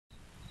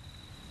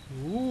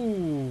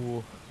Ooh,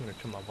 I'm gonna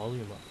turn my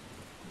volume up.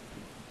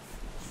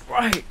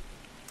 Right,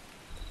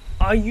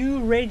 are you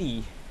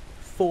ready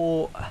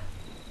for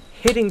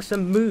hitting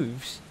some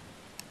moves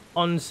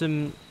on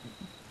some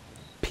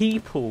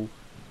people?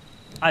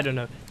 I don't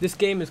know. This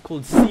game is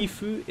called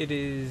Sifu. It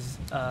is,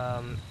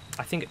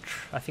 I think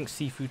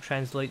Sifu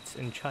translates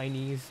in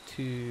Chinese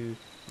to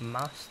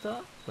master.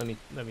 Let me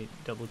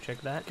double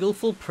check that.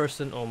 Skillful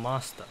person or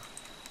master.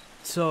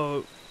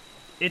 So,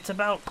 it's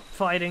about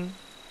fighting,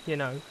 you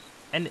know,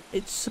 and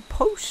it's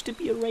supposed to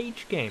be a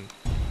rage game.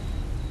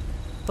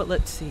 But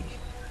let's see.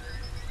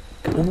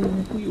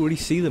 Oh, you already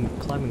see them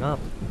climbing up.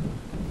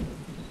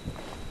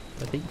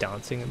 Are they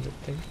dancing in the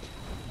thing?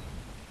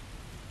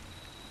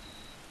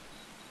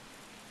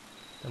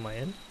 Am I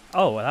in?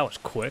 Oh, well, that was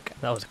quick.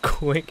 That was a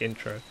quick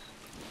intro.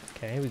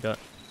 Okay, we got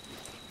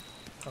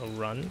a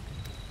run.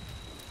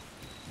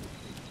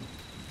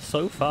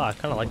 So far, I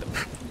kind of like them.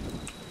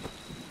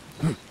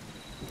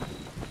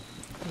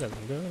 There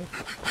we go.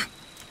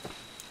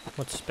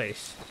 What's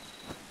space?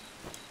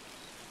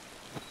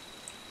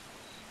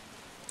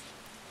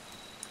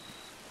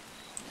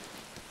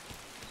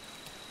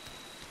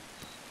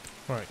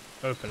 Right,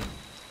 open.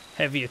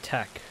 Heavy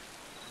attack.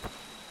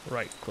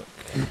 Right click.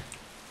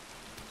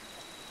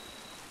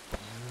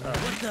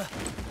 What the?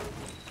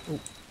 Ooh.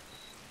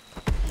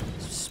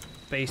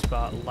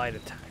 Spacebar light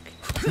attack.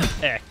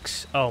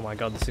 X. Oh my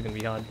god, this is gonna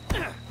be hard.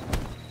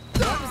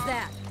 What was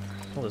that?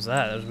 What was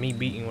that? That was me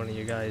beating one of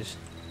you guys.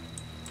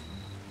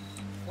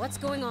 What's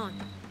going on?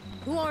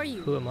 Who are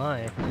you? Who am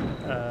I?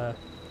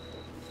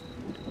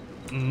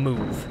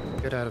 Move.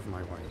 Get out of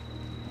my way.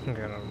 Get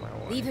out of my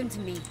way. Leave him to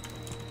me.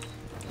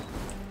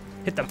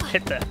 Hit them.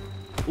 Hit that.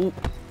 Ooh.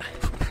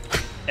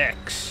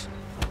 X.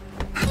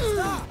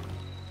 Stop!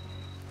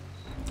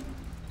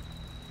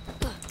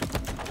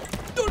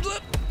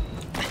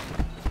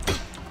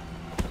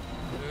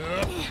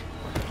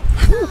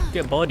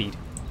 Get bodied.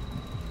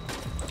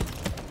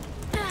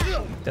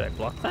 Did I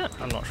block that?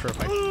 I'm not sure if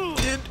I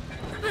did.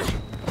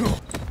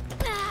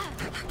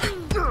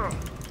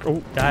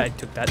 Oh, I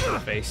took that to the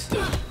face.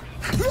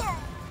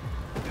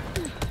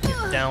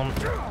 Get down.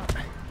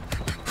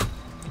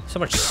 So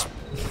much,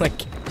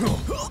 like, No!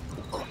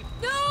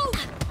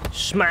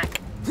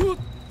 smack.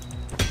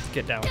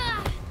 Get down.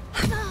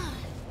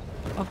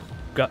 Oh,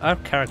 God, our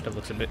character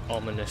looks a bit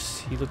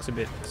ominous. He looks a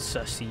bit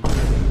sussy.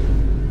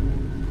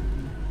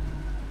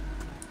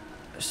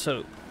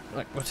 So,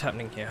 like, what's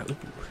happening here? Ooh,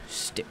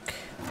 stick.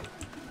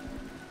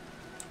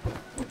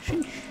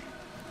 Sheesh.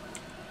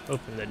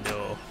 Open the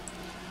door.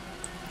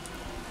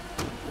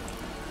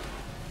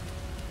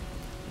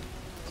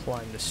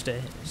 Climb the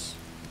stairs.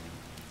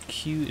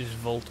 Q is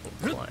vault or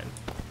climb.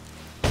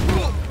 I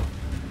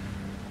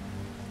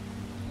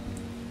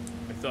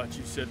thought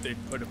you said they'd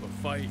put up a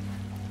fight.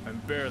 I'm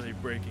barely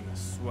breaking a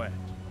sweat.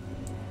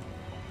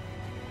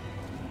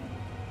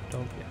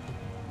 Don't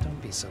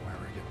Don't be so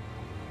arrogant.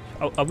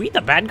 Oh, are we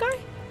the bad guy?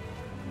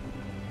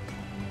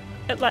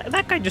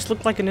 That guy just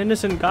looked like an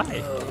innocent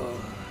guy.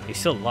 He's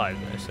still alive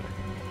though, so.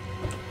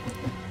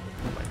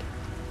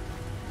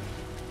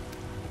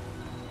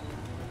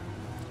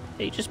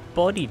 He just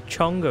bodied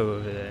Chongo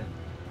over there.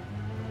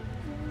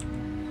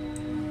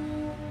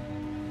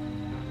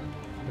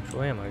 Which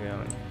way am I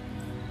going?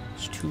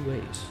 There's two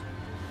ways.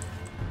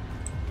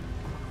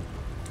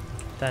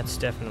 That's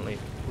definitely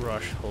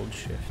rush, hold,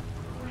 shift.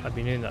 I've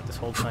been doing that this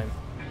whole time.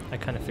 I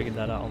kind of figured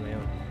that out on my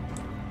own.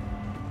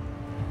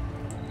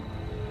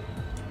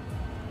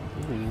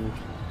 Ooh.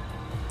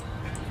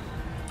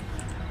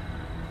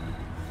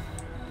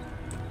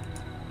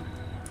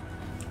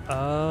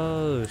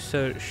 Oh,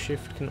 so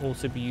shift can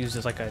also be used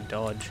as like a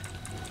dodge.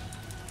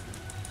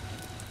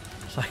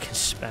 So I can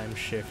spam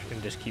shift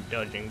and just keep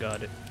dodging,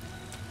 got it.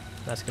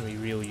 That's gonna be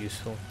real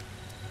useful.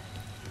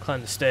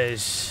 Climb the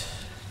stairs,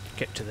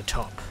 get to the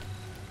top.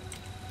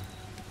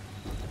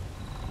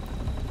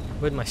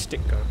 Where'd my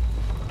stick go?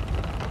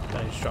 Did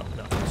I just drop it?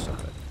 No, stop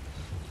it.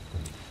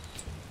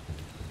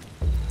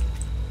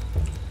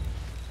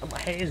 Oh, my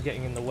hair is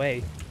getting in the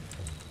way.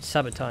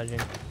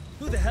 Sabotaging.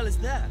 Who the hell is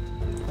that?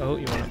 Oh,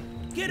 you wanna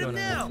Get him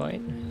now!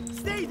 fight?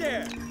 Stay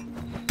there!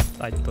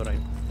 I thought I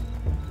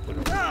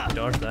would have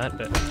dodged that,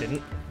 but I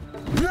didn't.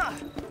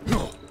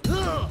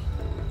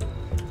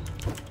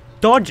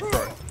 Dodge it,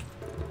 bro!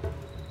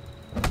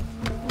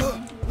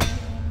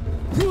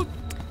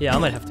 Yeah, I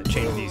might have to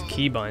change these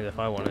keybinds if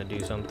I want to do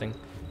something.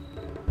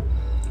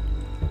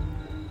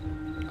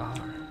 R.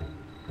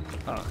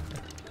 Oh, I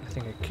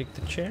think I kicked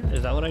the chair.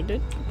 Is that what I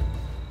did?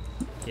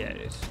 Yeah,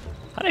 it is.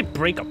 How did I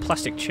break a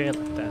plastic chair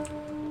like that?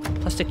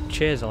 Plastic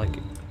chairs are like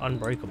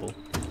unbreakable.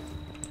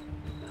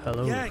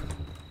 Hello. Yang!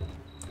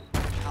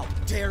 How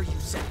dare you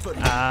set foot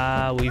in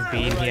Ah, we've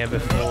been here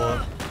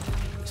before.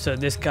 So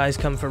this guy's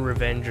come for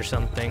revenge or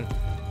something.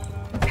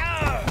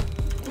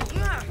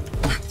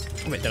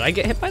 Wait, did I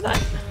get hit by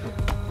that?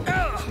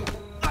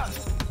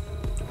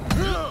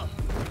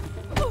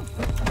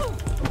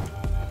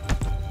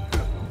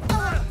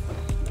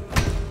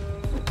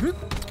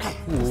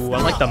 Ooh,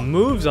 I like the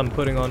moves I'm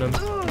putting on him.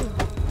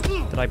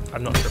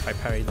 I'm not sure if I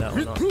parried that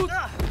or not.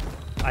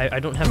 I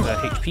don't have a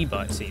HP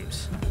bar, it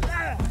seems.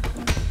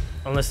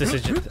 Unless this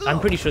is just... I'm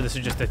pretty sure this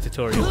is just a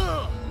tutorial.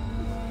 Up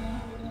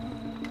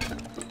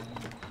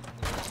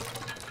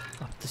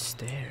the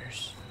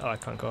stairs. Oh, I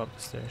can't go up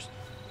the stairs.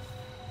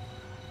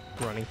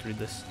 Running through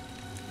this.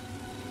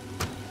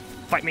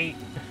 Fight me!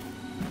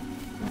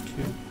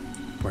 Two.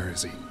 Where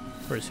is he?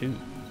 Where's who?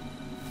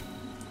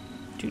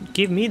 Dude,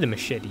 give me the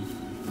machete.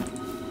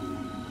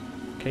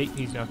 Okay,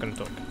 he's not gonna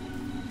talk.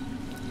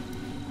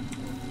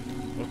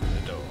 Open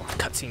the door.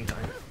 Cutscene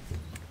time.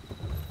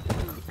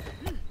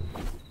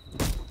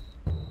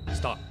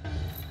 Stop.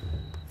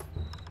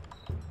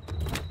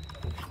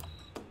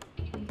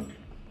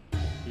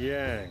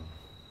 Yang,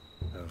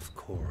 of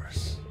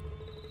course.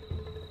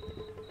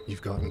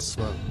 You've gotten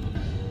slow,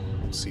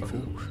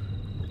 Sifu.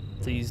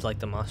 So he's like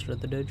the master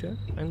of the dojo,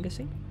 I'm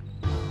guessing?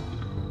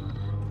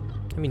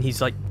 I mean,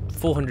 he's like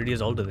 400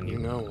 years older than You you.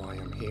 know why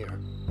I'm here,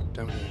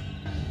 don't you?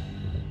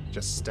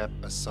 Just step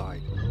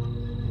aside.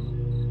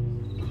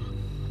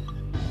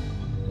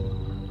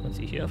 What's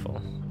he here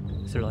for?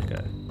 Is there like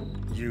a...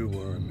 You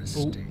were a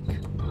mistake.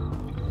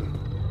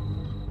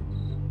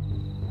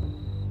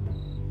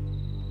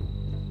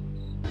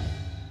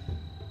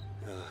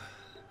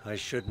 I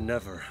should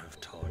never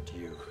have taught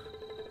you.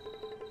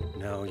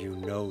 Now you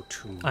know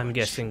too much. I'm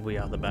guessing we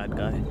are the bad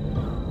guy.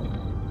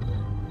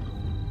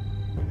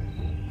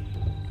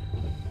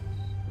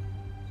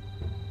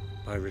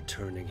 By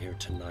returning here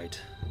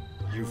tonight,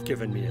 you've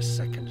given me a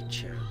second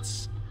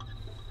chance.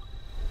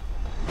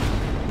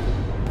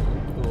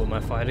 Oh, am I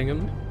fighting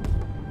him?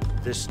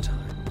 This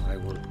time, I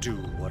will do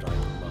what I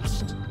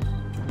must.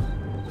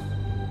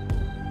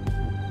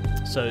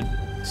 So,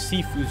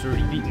 Sifu's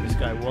already beaten this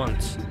guy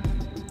once.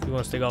 He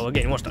wants to go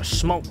again. He wants to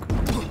smoke.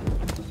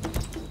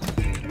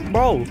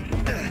 Bro!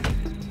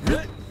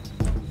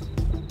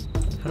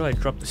 How do I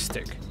drop the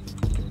stick?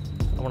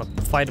 I want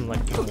to fight him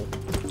like normal.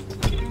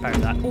 Parry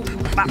that. Ooh,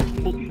 bap,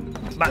 ooh,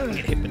 bap.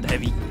 Get hit with the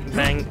heavy.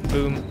 Bang,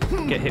 boom.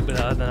 Get hit with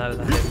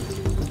the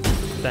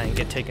heavy. Bang,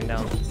 get taken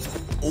down.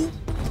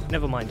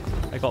 Never mind.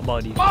 I got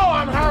bodied. Oh,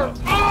 I'm hurt!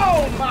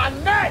 Oh, my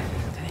neck!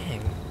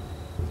 Dang.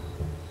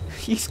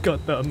 He's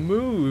got the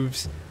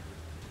moves.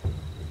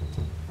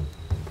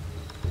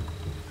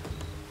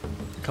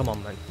 Come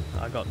on, man.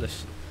 I got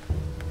this.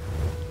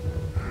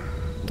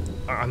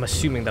 I'm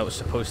assuming that was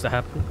supposed to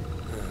happen.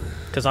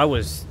 Because I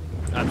was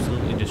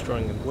absolutely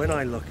destroying him. When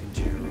I look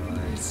into your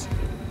eyes,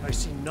 I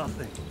see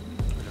nothing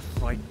but a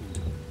frightened,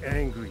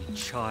 angry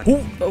child.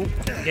 Oh, oh,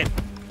 yeah.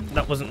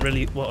 That wasn't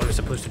really what I was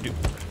supposed to do.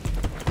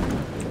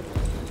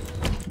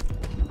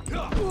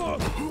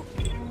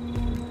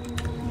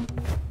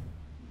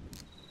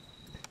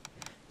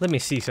 Let me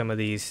see some of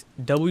these.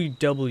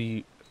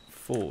 WW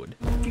forward.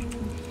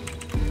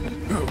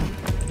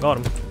 Got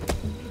him.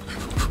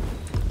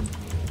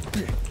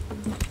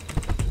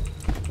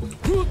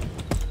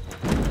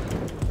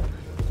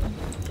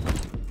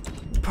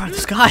 Bro,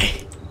 this guy!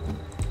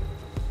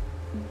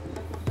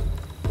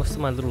 What's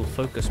my little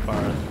focus bar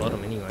at the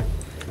bottom anyway?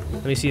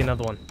 Let me see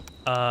another one.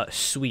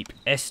 Sweep.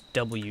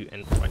 SW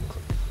and right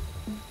click.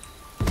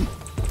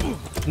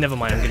 Never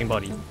mind, I'm getting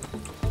bodied.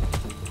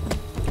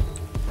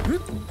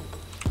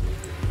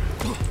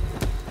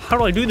 How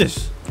do I do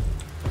this?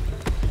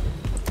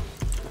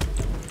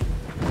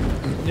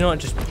 You know what,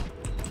 just...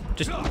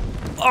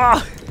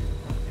 Ah!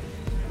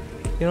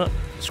 You know what?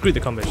 Screw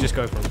the combos, just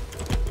go for them.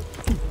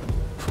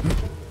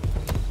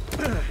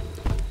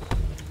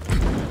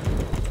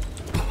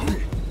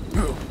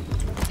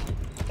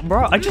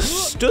 Bro, I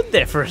just stood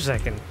there for a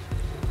second.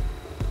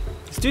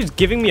 This dude's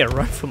giving me a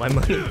run for my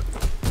money.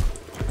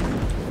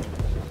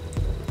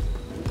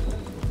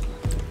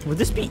 Would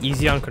this be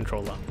easy on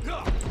controller?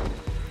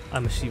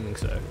 I'm assuming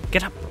so.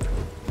 Get up!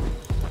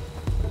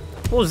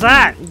 What was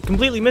that?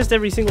 Completely missed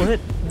every single hit.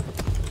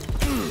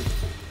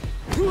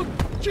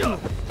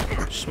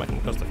 Smack him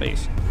across the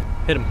face.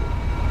 Hit him.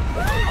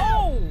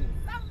 Oh!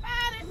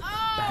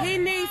 He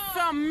needs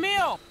some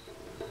milk!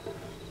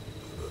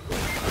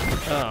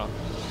 Oh.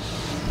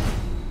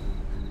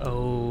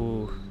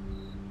 Oh.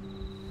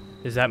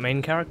 Is that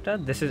main character?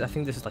 I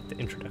think this is like the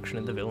introduction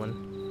of the villain.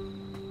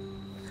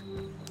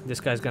 This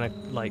guy's gonna,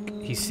 like,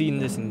 he's seen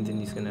this and then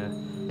he's gonna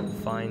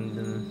find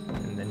them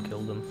and then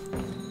kill them.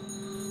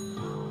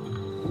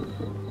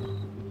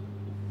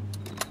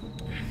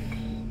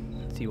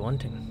 What's he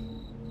wanting?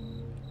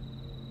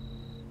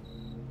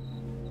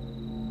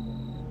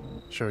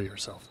 Show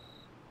yourself.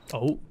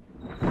 Oh.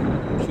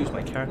 Choose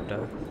my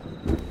character.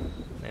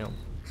 Now.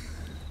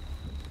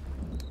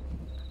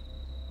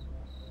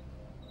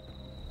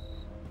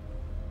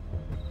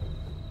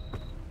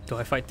 Do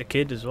I fight the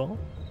kid as well?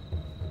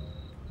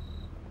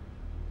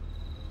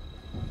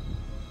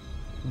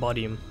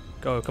 Body him.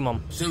 Go, come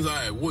on. 现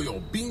在我有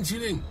冰淇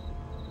淋。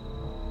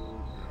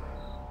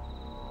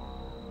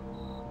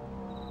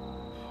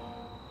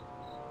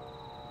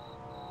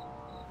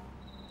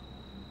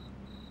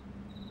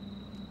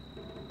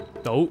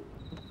Oh.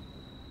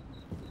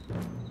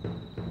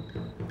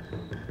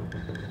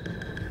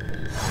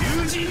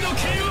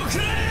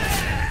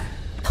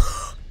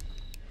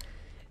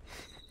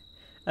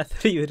 I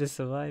thought he would have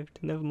survived.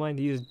 Never mind,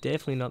 he is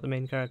definitely not the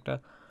main character.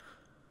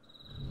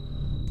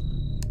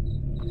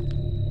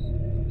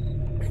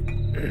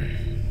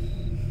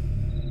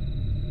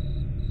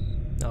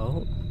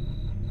 Oh.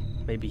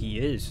 Maybe he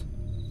is.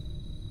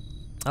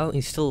 Oh,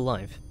 he's still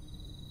alive.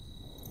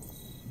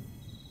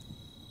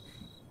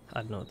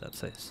 I don't know what that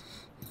says.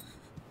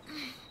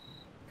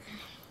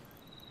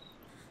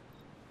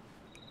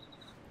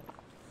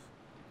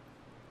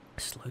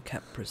 Slow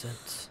Cap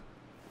presents.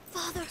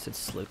 Father. I said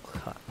slow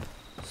clap.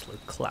 Slow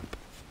clap.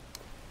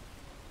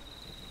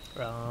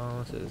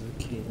 Oh, so there's a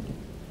kid.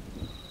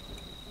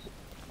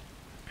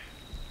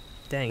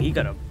 Dang, he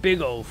got a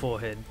big old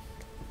forehead.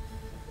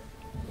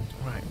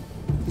 Right,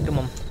 come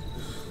on.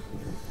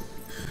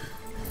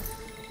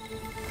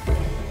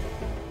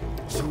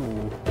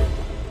 Ooh.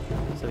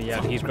 So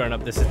yeah, he's grown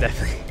up. This is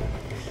definitely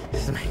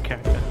this is the main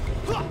character.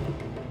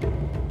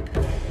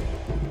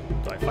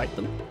 Do I fight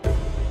them?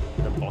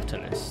 The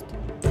botanist.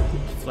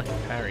 Flick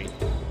parry.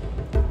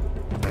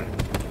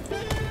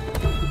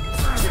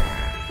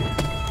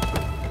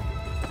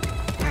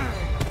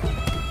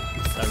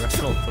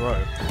 Directional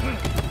throw.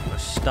 A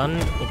stun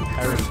or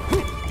parry.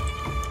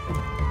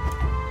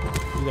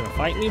 You gonna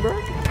fight me, bro?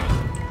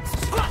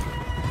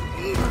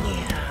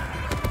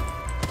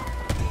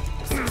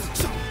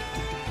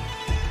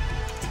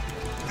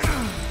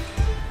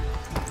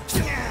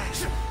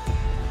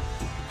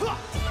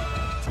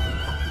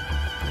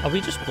 Are we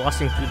just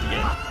blasting through the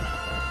game?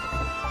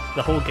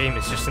 The whole game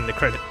is just in the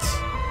credits.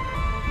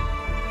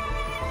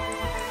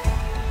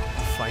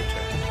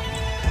 Fighter.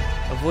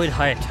 Avoid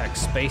high attack,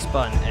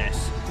 spacebar and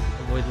S.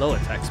 Avoid low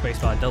attack,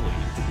 spacebar W.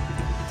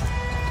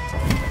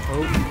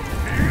 Oh.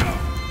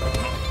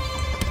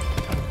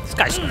 This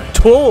guy's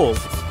tall!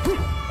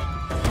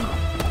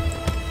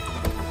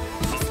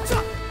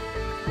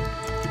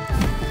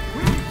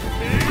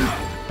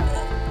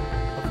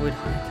 Avoid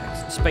high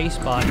attacks,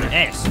 spacebar and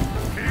S.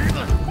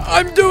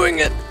 I'm doing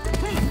it!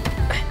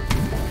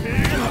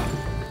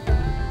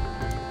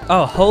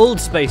 Oh, hold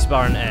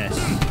spacebar and S.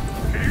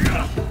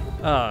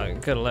 Oh, you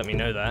could have let me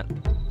know that.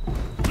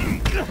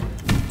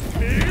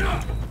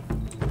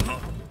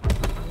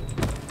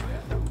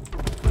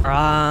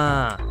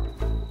 Ah!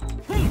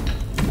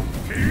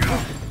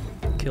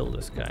 Kill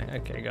this guy.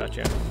 Okay,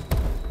 gotcha.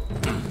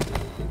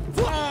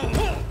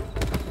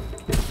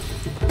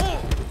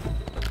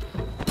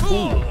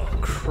 Ooh,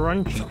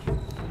 crunchy.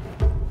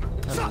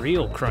 That's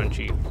real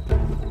crunchy.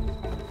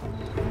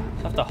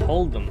 I have to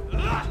hold them.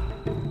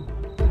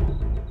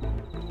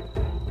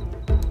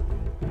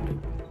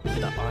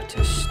 The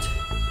artist.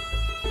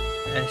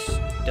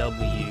 SW.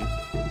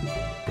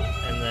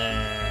 And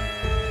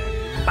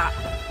then... Bop!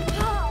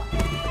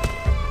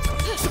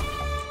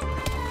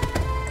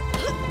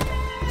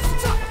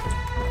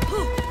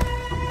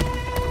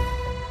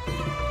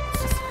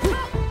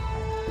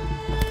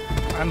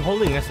 I'm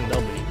holding S and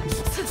W.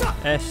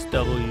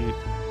 SW.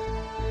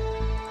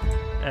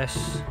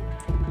 SW.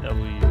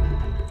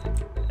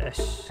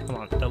 S. Come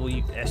on,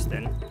 W, S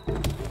then.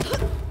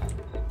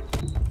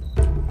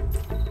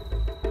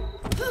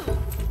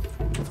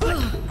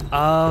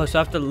 Oh, so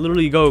I have to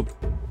literally go.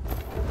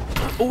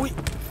 Oh, wait.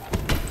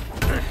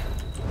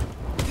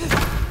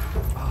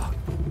 Oh,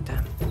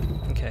 damn.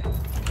 Okay.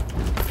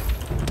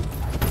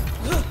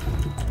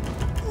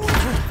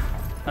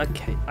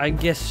 Okay, I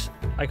guess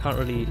I can't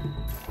really.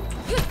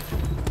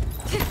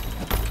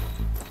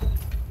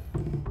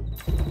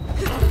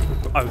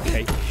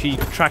 Okay, she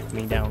tracked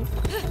me down.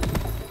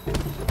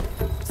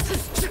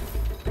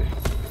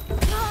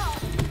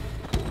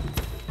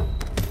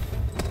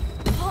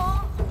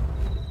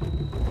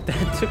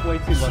 That took way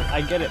too long.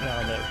 I get it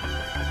now, though.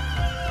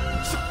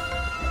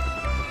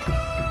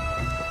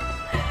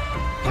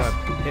 God,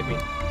 hit me.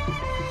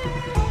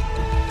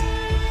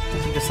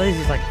 See, this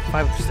lady's like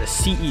it's the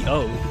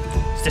CEO.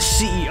 It's the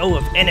CEO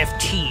of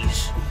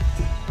NFTs.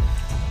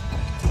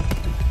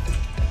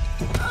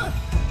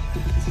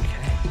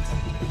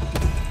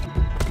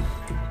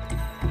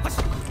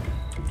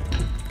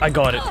 I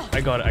got it.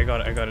 I got it. I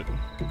got it. I got it.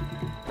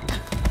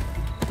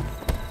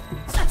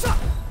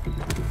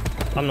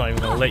 I'm not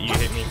even gonna let you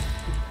hit me.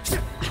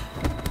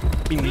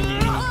 Bing, bing,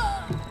 bing.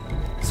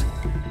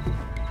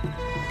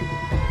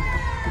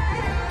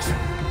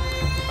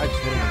 I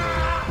just hit him.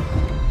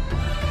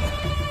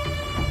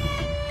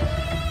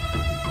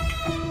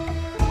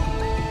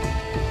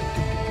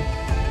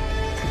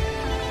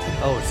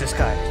 Oh, it's this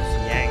guy. It's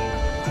Yang.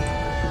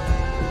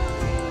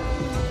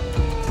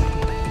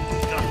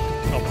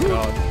 Oh my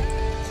god.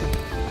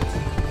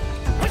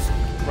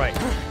 Right.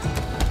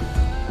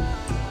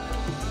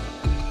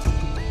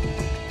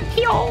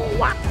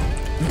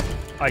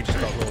 I just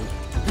got rolled.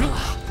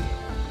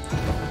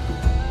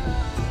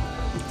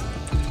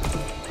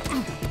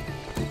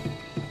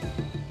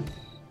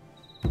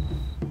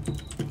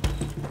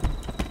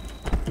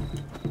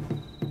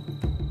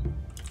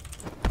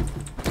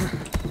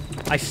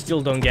 I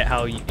still don't get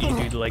how you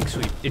do the leg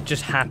sweep. It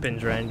just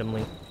happens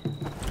randomly.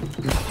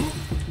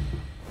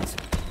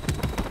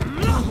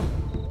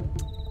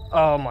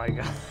 Oh my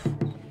god.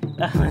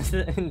 That was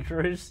the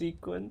intro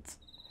sequence.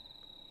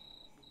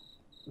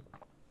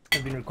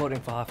 I've been recording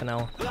for half an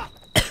hour. I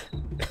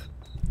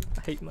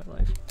hate my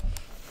life.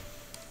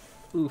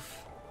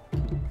 Oof.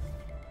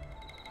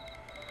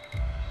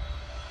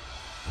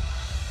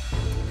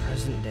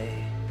 Present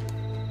day.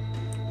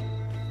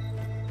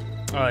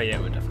 Oh yeah,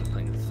 we're definitely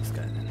playing as this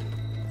guy then.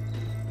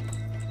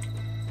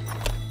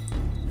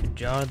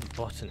 Fajar the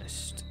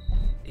botanist.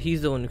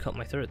 He's the one who cut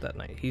my throat that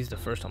night. He's the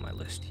first on my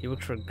list. He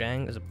works for a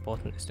gang as a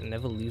botanist and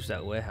never leaves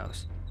that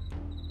warehouse.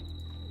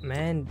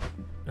 Man,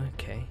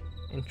 okay,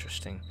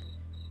 interesting.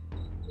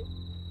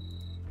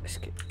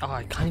 Escape. Oh,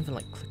 I can't even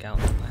like click out.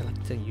 I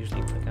like to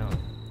usually click out.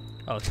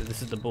 Oh, so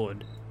this is the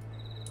board.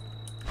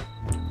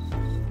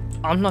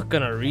 I'm not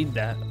gonna read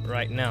that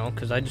right now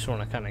because I just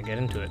want to kind of get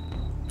into it.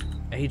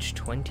 Age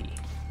 20.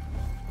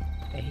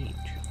 Age.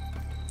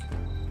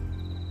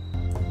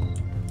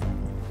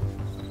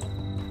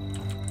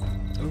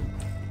 Oh.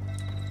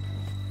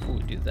 Before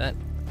we do that,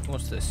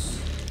 what's this?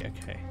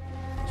 Okay.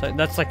 So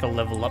that's like a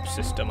level up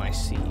system, I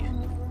see.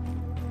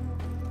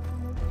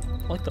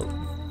 I like the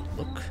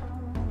look.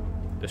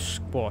 The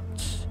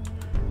squats.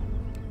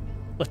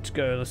 Let's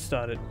go, let's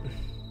start it.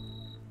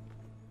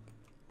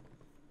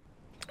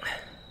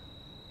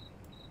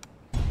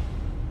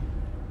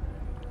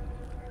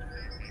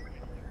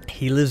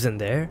 He lives in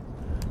there?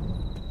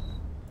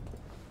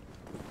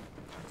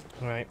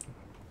 Alright.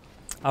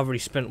 I've already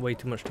spent way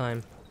too much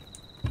time.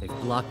 They've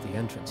blocked the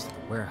entrance to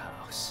the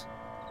warehouse.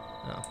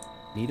 Oh.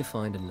 Need to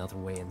find another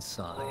way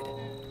inside.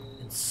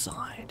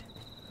 Inside.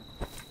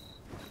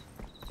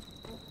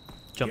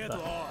 Jump Get that.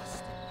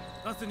 lost.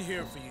 Nothing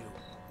here for you.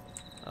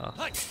 Oh.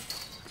 Hi.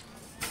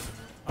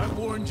 I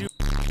warned you.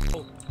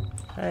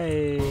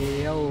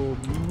 Hey, oh,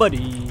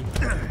 buddy.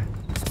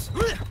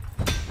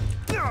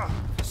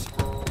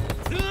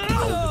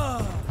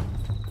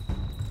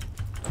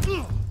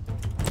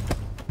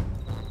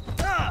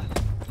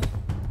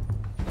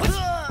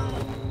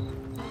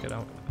 Get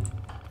out.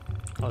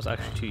 That was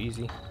actually too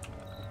easy.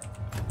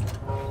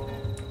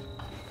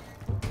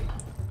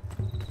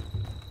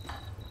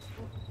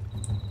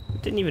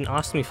 It didn't even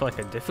ask me for like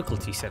a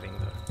difficulty setting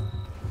though.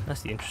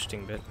 That's the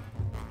interesting bit.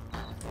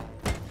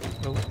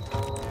 Oh.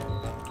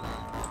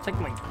 It's like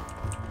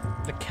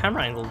the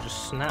camera angle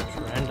just snaps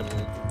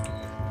randomly.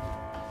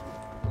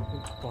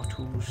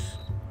 Bottles.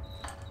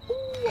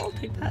 Ooh, I'll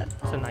take that.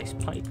 It's a nice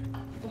pipe.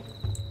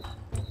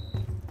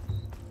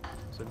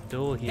 There's a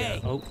door here.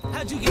 Hey, oh.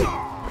 how'd you get?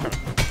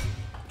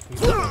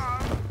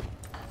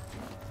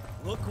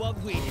 Look what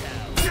we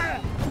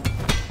have.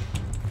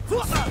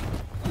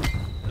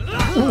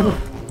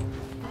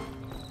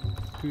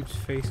 Dude's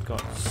face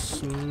got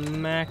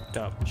smacked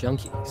up.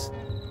 Junkies.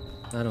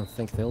 I don't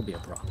think they'll be a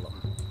problem.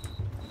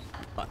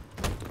 But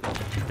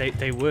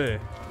they were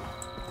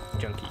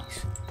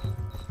junkies.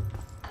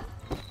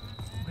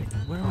 Wait,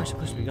 where am I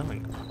supposed to be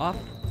going? Up?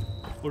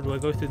 Or do I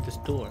go through this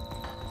door?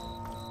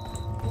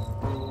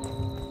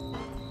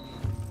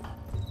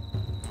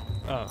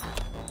 Oh.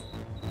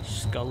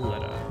 Skull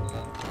letter.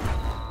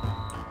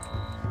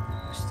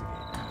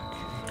 Investigate.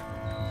 Okay.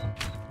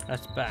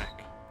 That's back.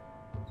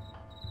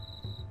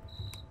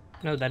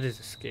 No, that is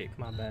escape.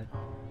 My bad.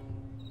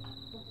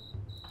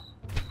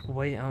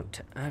 Way out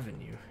to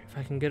Avenue. If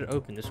I can get it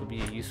open, this will be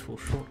a useful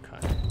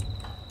shortcut.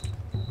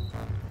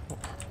 Oh.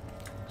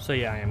 So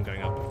yeah, I am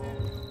going up.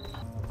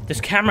 This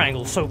camera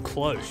angle is so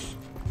close.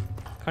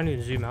 Can't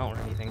even zoom out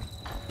or anything.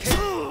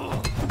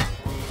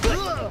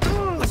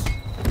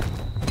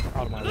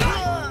 Out of my way.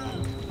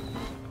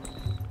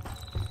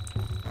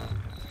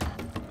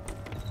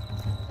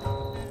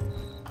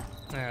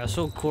 I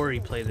saw Corey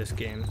play this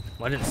game.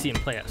 Well, I didn't see him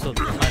play it. I saw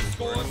the title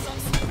for it.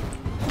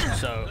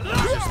 So I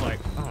was just like,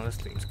 oh, this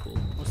thing's cool.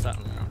 What's that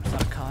on the ground? Is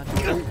that a card?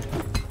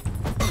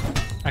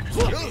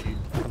 Actually, come on.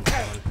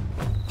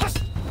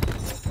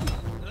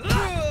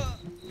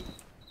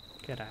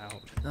 Get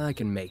out. I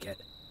can make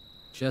it.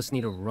 Just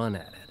need to run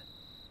at it.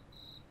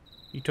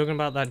 You talking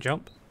about that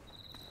jump?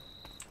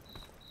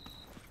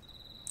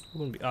 It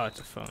wouldn't be. Oh, it's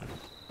a phone.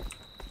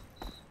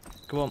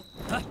 Come on.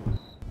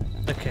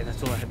 Okay,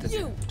 that's all I had to do.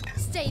 You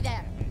stay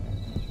there.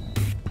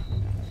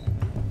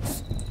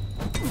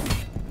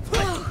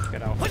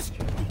 Get out.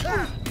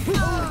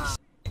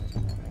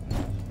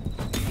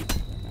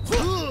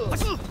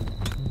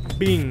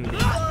 Bing.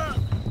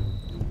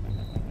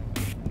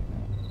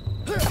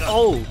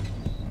 Oh.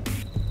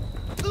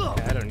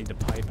 Okay, I don't need the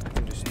pipe. I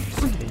can just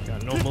take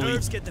that normally.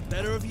 Nerves get the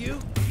better of you.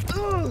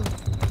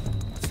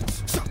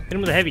 Hit him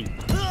with a heavy.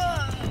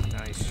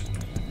 Nice.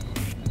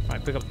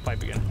 Alright, pick up the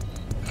pipe again.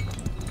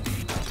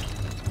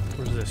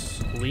 What is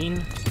this?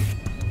 Lean?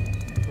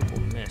 Purple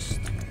mist.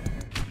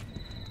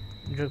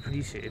 Drug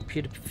producer. It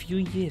appeared a few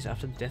years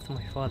after the death of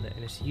my father,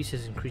 and its use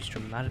has increased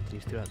dramatically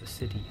throughout the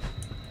city.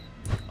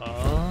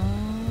 Oh.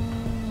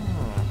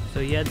 So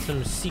he had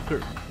some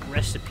secret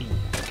recipe,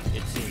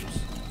 it seems.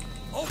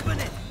 Open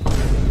it.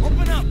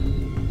 Open up.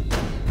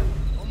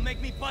 Don't make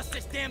me bust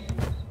this damn.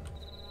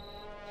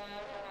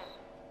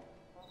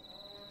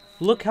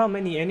 Look how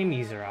many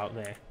enemies are out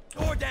there.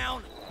 Door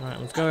down. Alright,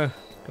 let's go.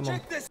 Come on.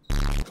 Check this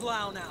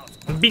clown out.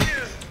 Bing.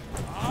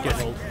 Get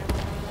hold.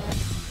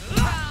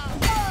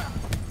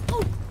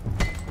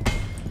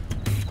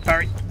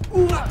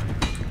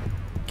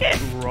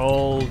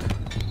 rolled.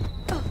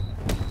 I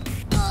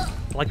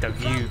like the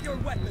view.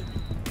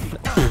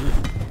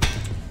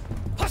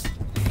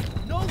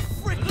 No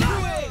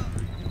freaking way!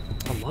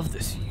 I love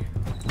this view.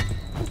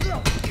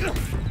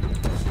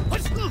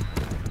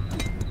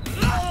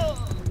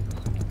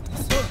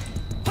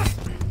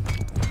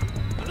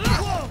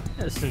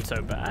 This isn't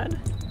so bad.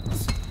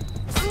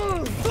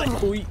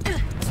 Oi.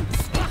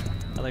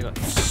 I got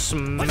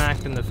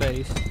smacked in the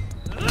face.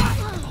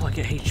 Oh, I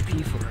get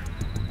HP for it.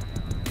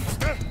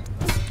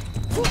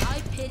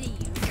 I pity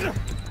you.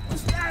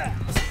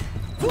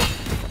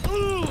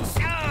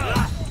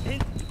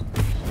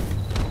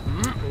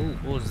 Ooh,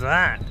 what was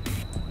that?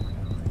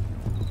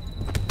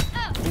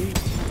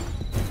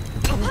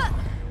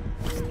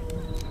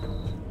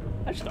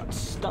 I just got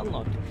stun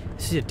locked.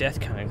 This is your death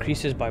count.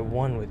 Increases by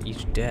 1 with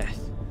each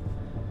death.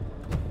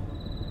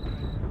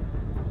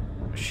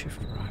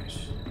 Shift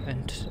rise.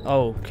 And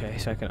oh, okay,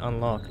 so I can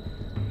unlock.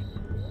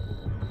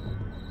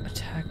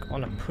 Attack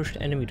on a pushed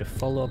enemy to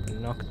follow up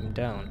and knock them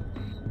down.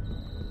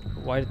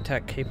 Wide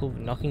attack capable of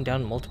knocking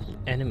down multiple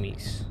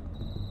enemies.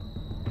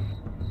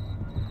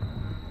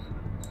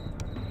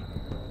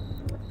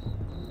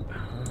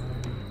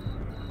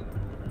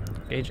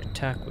 Gauge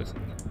attack with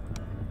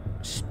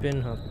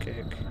spin hook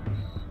kick.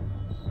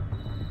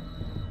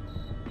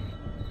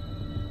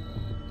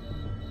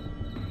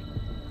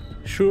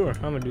 Sure,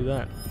 I'm gonna do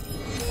that.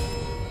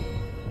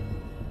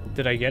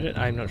 Did I get it?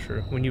 I'm not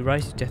sure. When you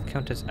rise, death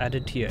count is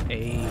added to your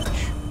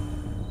age.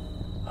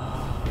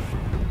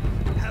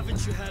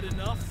 Haven't you had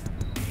enough?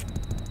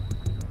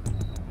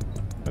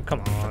 Oh, come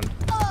on.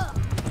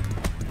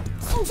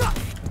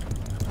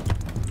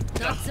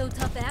 Not so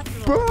tough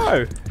after all.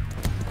 Bro!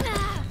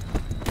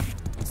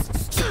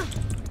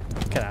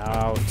 Get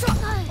out.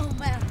 Oh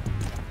man.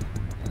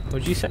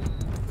 What'd you say?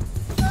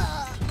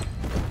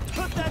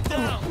 Put that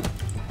down!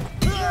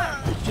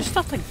 Just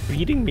stop like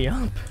beating me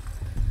up.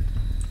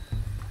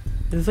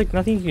 There's like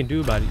nothing you can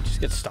do about it. You just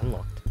get stun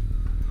locked.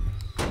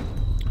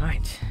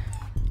 Alright.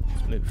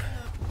 Let's move.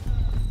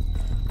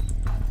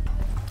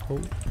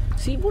 Oh.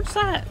 See, what's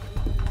that?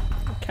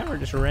 The camera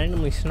just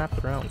randomly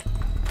snapped around.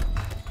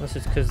 Unless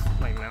it's because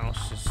my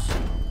mouse is...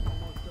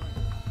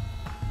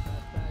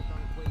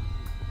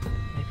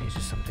 Maybe it's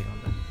just something on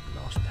the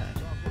mouse pad.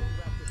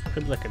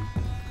 Could be like a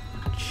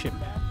chip.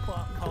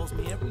 Pop calls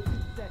me every 2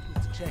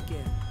 seconds to check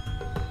in.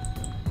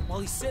 While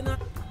he's sitting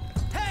up.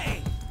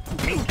 Hey!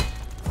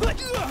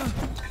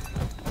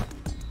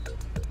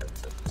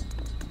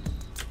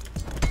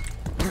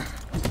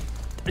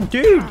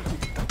 Dude!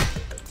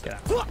 Get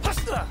out.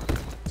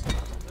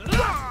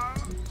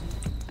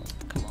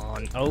 Come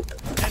on. Oh.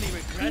 Any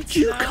regrets? Where'd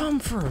you come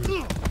from?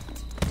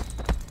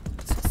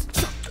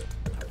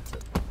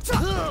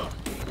 Oh.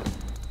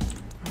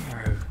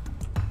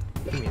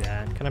 Give me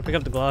that. Can I pick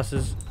up the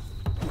glasses?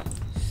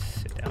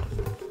 Sit down.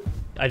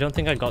 I don't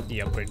think I got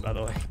the upgrade, by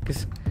the way,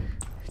 because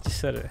I just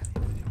said it.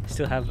 I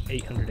still have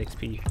 800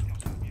 XP.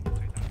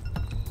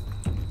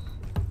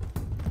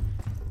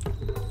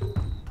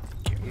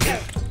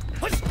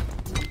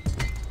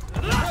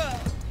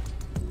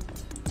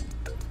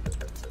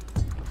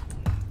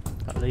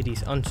 That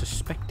lady's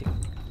unsuspecting.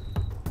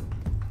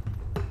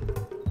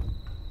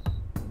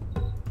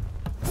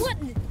 What?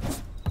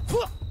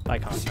 I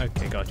can't.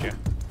 Okay, gotcha.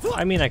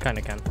 I mean, I kind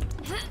of can.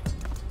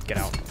 Get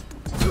out.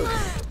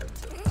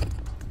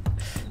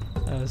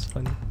 That was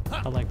funny.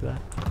 I like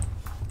that.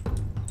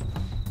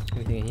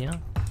 Anything in here?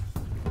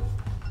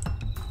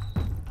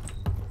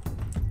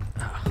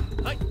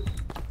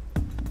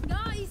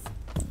 Guys,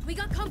 we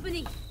got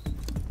company.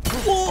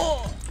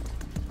 Whoa!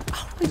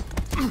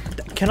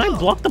 Can I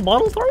block the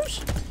bottle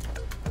throws?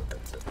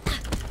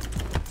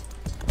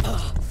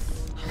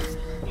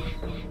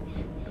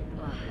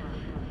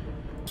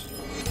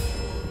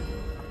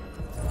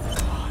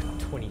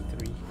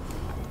 23.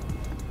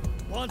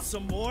 Want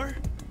some more?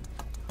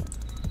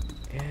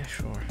 Yeah,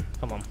 sure.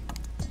 Come on.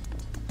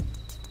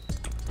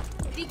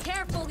 Be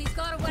careful, he's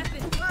got a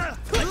weapon.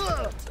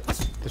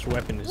 This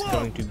weapon is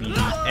going to be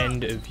the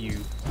end of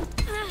you.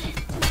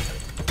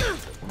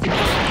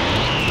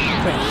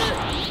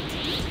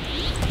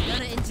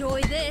 Gonna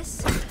enjoy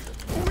this.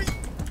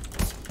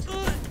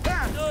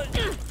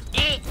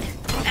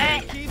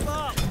 Keep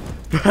up!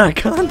 I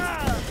can't.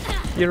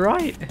 You're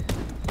right.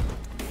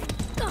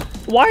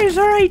 Why is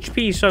our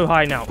HP so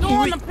high now?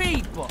 On the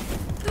people.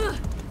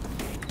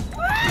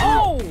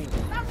 Oh!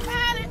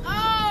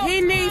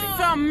 He needs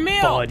some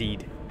milk.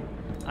 Bodied.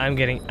 I'm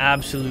getting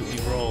absolutely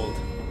rolled.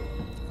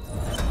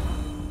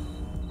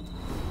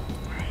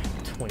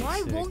 26.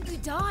 Why won't you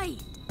die?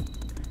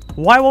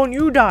 Why won't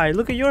you die?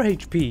 Look at your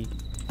HP.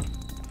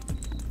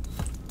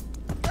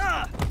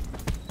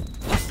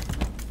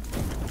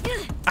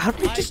 How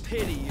do I just?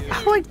 Pity you.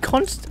 How do I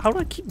How do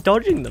I keep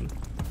dodging them?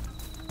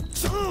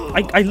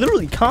 I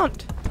literally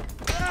can't.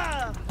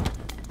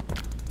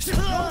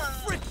 No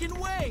freaking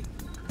way!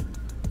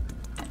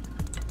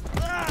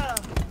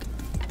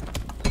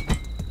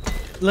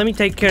 Let me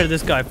take care of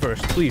this guy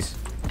first, please.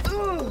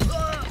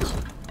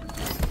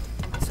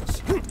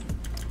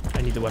 I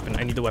I need the weapon.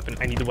 I need the weapon.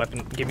 I need the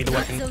weapon. Give me the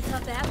weapon. So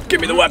tough after Give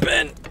me the all.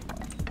 weapon!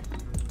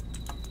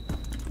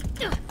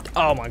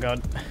 Oh my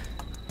god.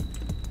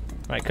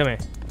 Right, come here.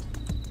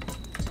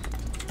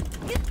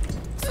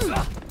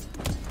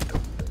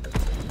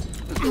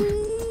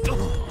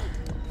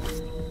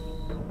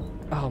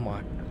 Oh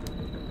my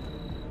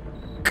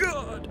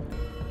god.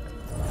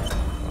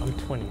 I'm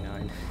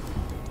 29.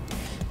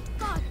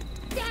 God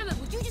damn it,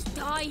 would you just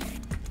die?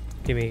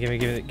 Give me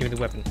the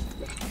weapon.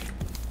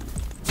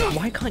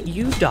 Why can't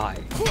you die?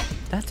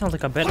 That sounds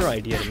like a better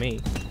idea to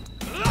me.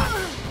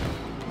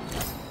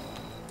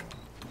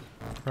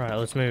 Right,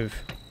 let's move.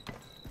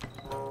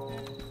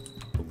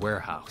 The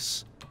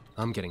warehouse.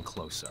 I'm getting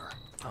closer.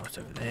 Oh, it's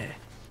over there.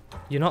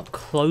 You're not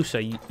closer.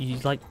 You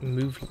like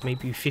move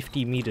maybe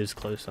 50 meters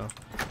closer.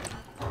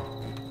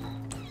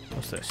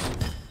 What's this?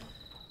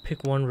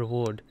 Pick one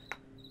reward.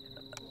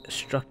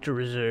 Structure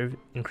reserve.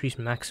 Increase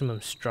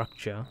maximum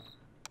structure.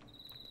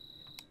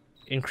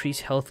 Increase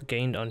health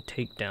gained on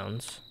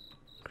takedowns.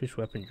 Increase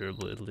weapon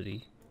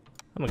durability.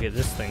 I'm gonna get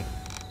this thing.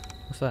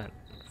 What's that?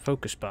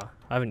 Focus bar.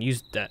 I haven't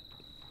used that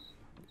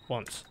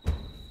once.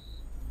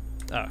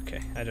 Oh,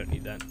 okay, I don't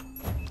need that.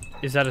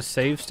 Is that a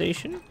save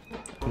station?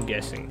 I'm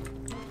guessing.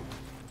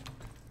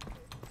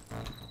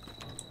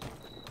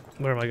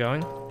 Where am I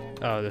going?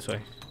 Oh, this way.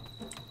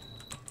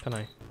 Can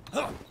I?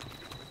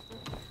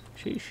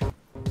 Sheesh.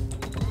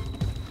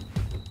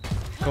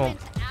 Come on.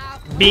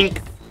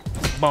 Bink!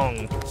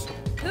 Bong!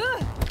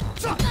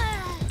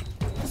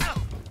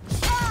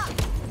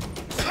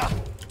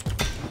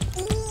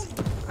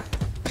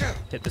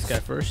 Hit this guy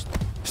first.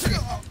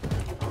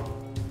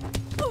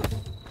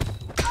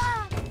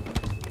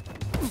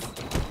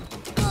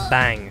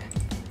 Bang.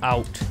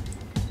 Out.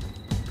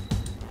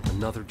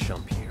 Another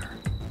jump here.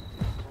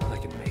 I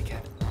can make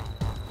it.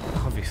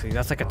 Obviously,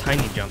 that's like a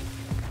tiny jump.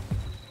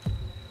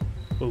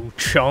 Oh,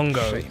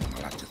 Chongo. Shame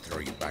I'll have to throw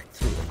you back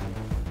through it.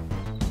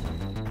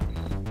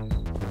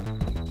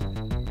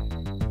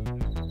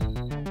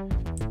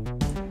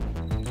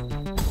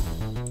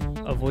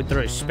 Avoid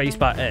throw.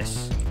 Spacebar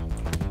S.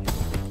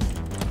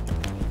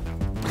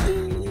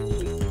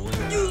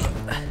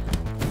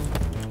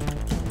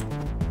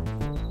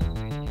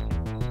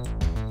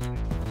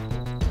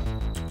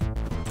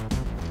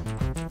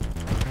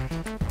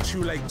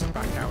 Too late to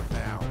back out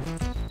now.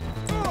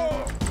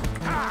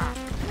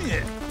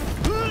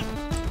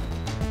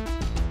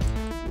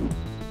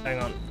 Hang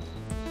on.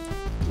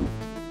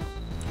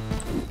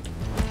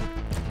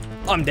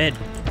 I'm dead.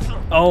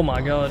 Oh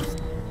my god.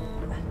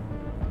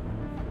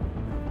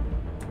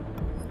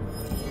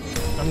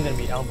 I'm gonna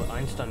be Albert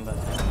Einstein by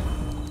then.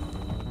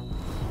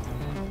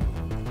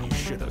 You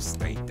should have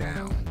stayed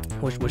down.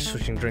 We're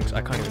switching drinks.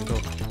 I can't even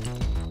go.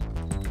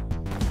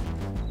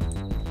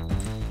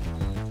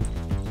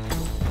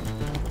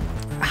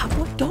 How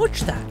do I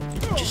dodge that?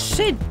 It just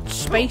said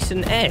space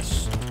and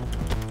S.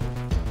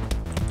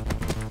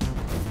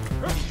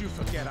 Did you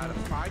forget how to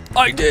fight?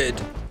 I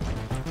did.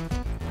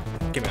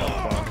 Give me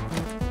that bar.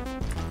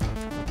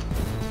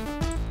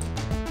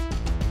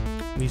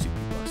 Music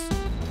bus.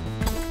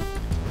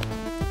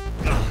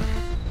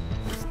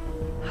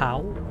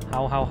 How?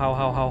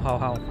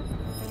 How?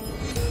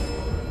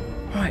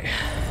 Right.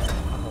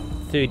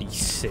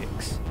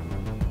 36.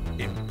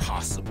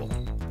 Impossible.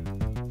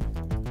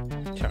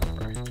 Shut up,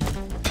 bro.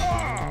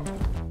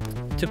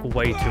 Took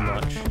way too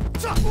much.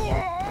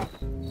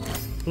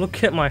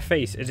 Look at my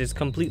face. It is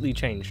completely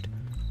changed.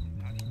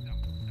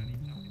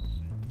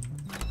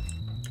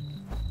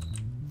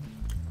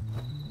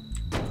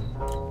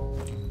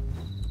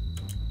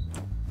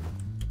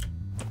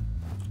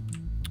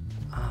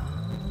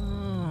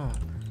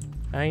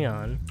 Hang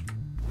on.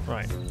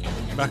 Right.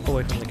 Back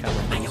away from the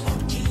camera.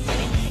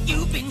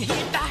 You've been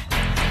hit by.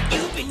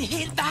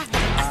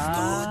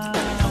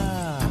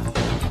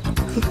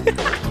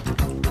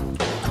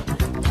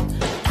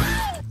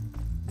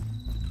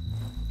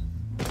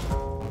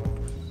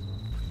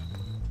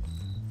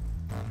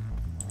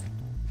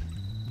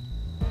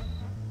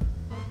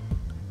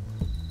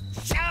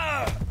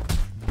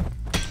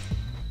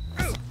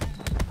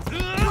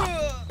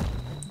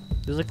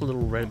 There's like a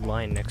little red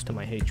line next to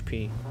my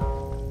HP.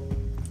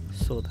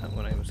 Saw that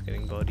when I was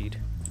getting bodied.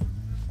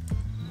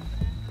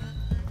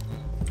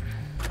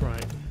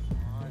 Right.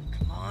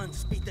 Come on,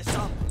 speed this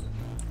up.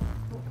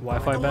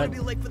 Wi-Fi I don't want bad? to be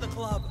late for the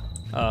club.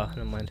 Oh,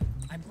 never mind.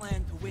 I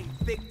plan to win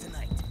big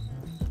tonight.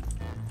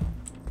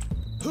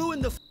 Who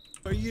in the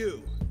are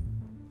you?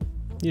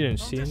 You didn't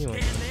see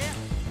anyone. Stand there.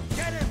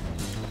 Get him.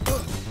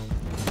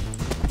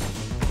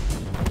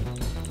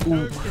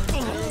 Ooh.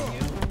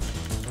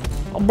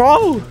 Oh,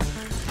 bro!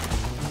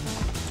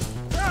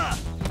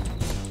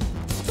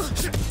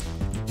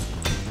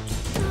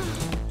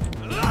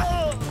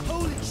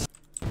 Holy sh!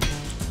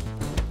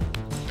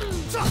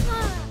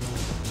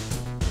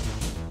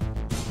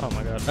 Oh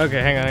my god.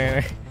 Okay, hang on.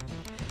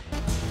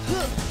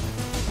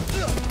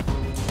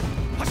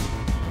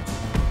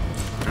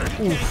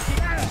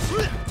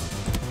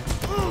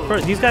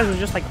 Bro, these guys were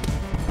just like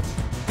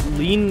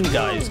lean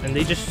guys, and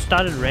they just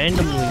started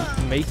randomly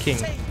making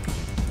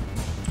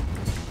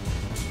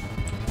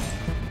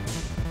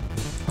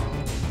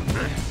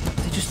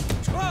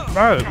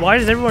Bro, why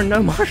does everyone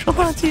know martial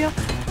arts here?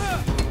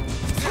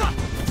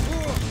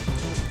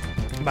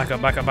 Back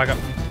up, back up, back up.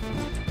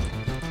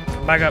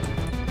 Back up.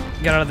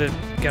 Get out of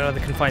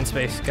the confined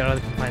space. Get out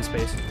of the confined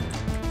space.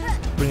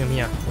 Bring him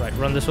here. Right,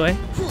 run this way.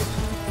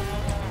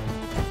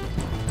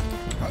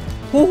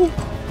 Ooh.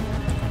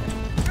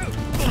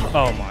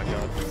 Oh my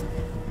god.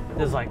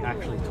 There's like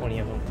actually 20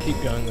 of them.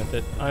 Keep going with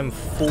it. I'm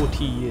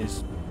 40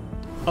 years.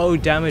 Oh,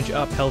 damage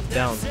up, health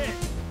down.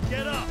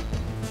 Get up.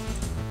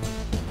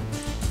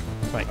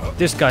 Right,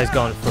 this guy's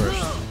gone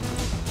first.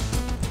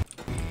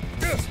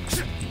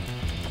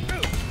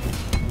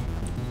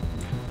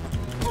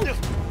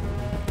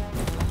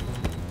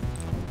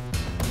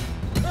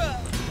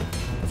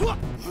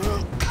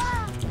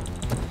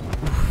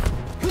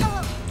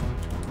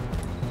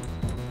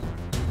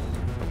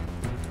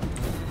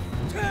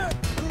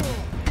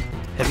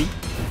 Heavy.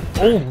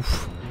 Oh,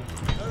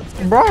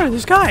 bro,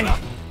 this guy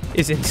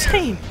is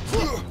insane.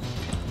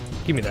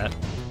 Give me that.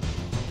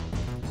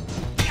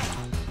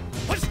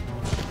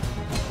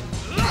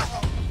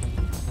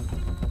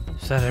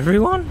 Is that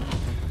everyone?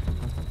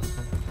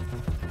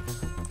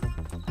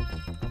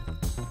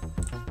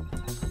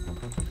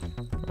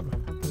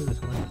 Look at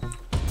this one.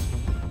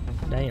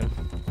 Damn.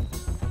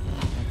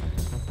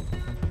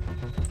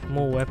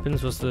 More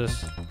weapons. What's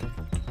this?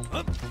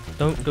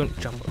 Don't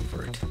jump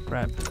over it.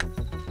 Grab.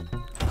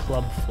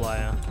 Club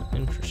flyer.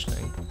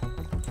 Interesting.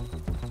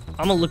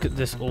 I'm gonna look at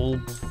this all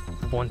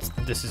once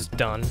this is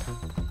done.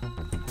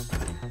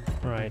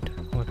 Right,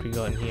 what we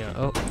got in here?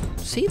 Oh,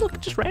 see, look,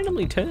 it just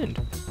randomly turned.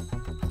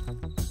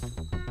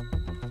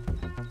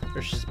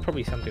 There's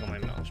probably something on my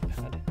mouse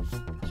pad.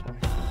 Sorry.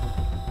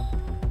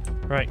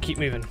 Right, keep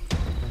moving.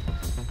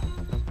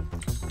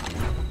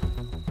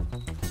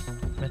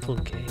 Metal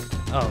gate.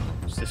 Oh,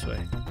 it's this way.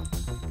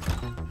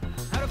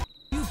 How the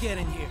you get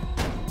in here?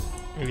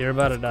 You're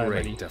about to die,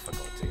 Great buddy.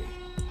 difficulty.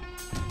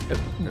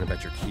 And I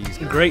bet your keys.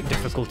 Great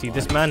difficulty.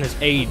 This man has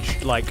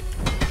aged like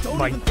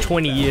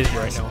 20 years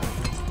right now.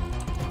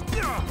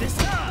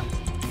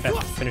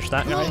 Finish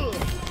that guy.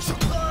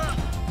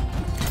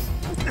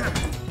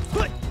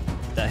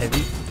 That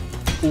heavy.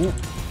 Ooh.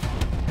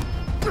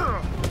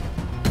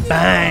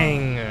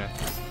 Bang!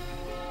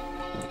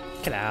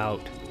 Get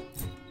out.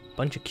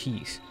 Bunch of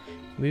keys.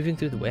 Moving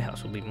through the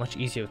warehouse will be much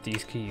easier with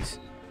these keys.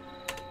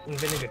 And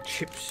vinegar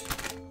chips.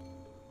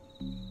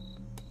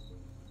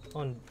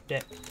 On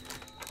deck.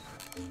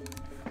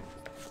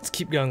 Let's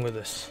keep going with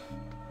this.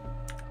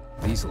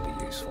 These will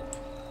be useful.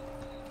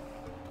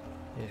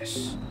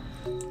 Yes.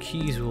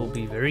 Keys will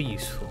be very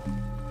useful.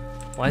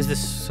 Why is this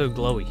so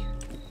glowy?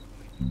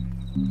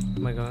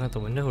 Am I going out the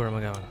window or am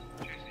I going?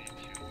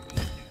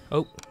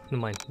 Oh,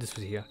 never mind. This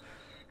was here.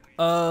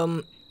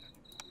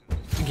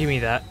 Give me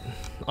that.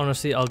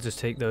 Honestly, I'll just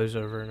take those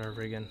over and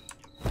over again.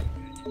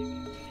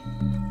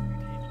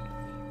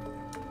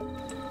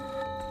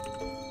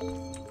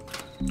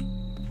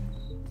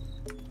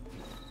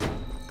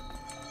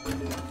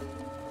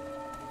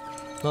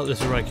 No,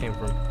 this is where I came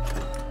from.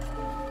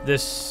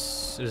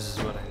 This is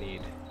what I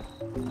need.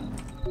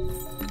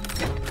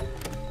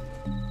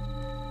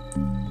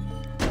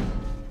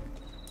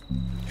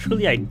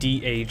 Surely I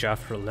de-age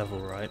after a level,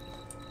 right?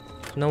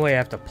 There's no way I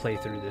have to play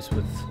through this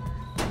with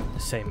the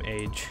same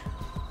age.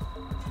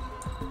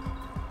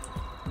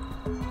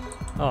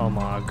 Oh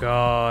my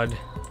god.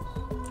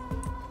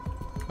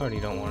 I already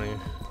don't want to.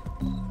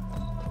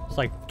 It's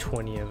like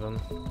 20 of them.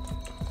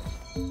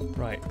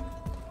 Right.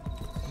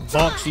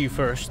 Box you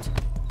first.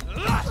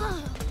 Nice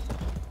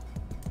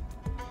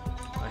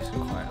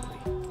and quietly.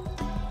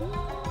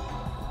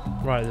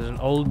 Right, there's an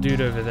old dude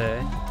over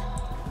there.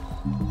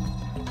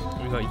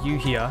 We got you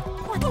here.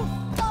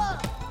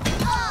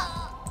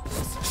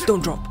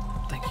 Don't drop.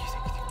 Thank you,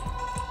 thank you, thank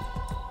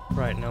you.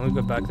 Right, now we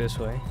go back this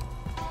way.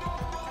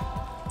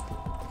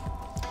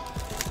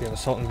 We have a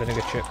salt and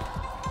vinegar chip.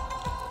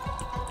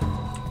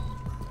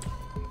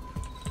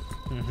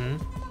 Mm-hmm.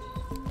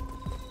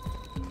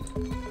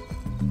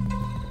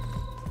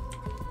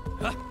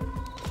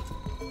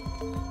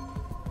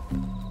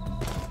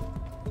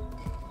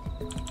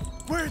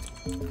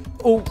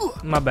 Oh,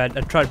 my bad.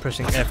 I tried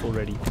pressing F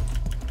already.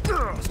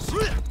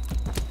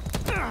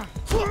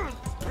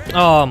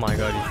 Oh my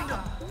god.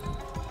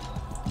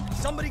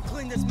 Somebody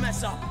clean this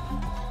mess up.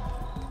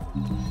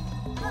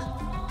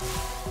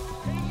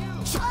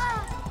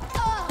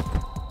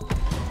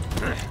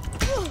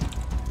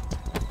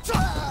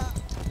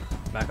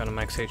 Back on a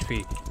max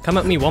HP. Come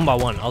at me one by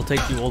one. I'll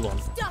take you all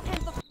on.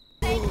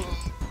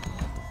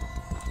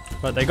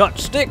 But they got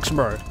sticks,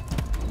 bro.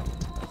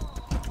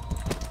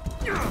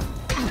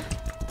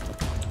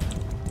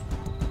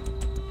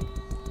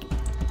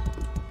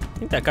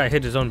 I think that guy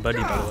hit his own buddy,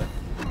 by the way.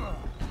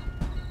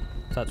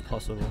 If that's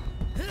possible.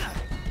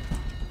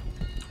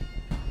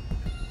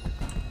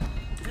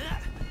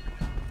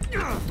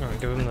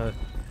 Alright, give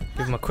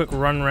him a quick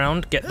run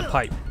round. Get the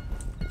pipe.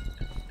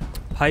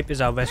 Pipe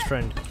is our best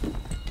friend.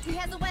 He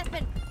has a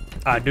weapon.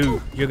 I do.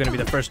 You're gonna be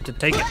the first to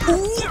take it.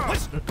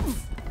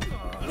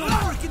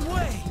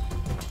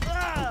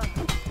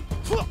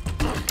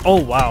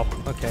 Oh wow.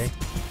 Okay.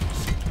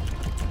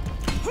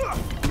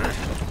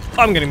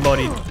 I'm getting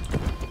bodied.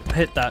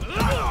 Hit that.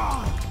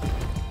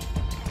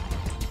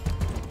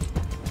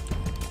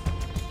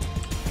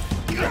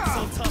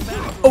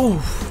 Oh!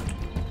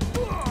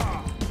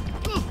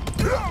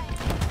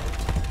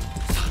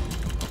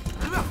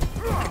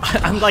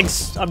 I'm like,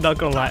 I'm not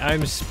gonna lie,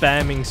 I'm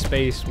spamming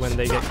space when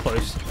they get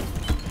close.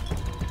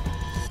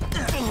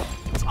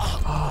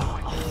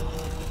 Oh,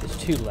 there's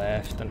 2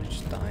 left and I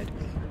just died.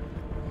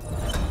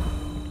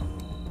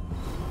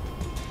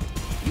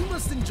 You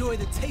must enjoy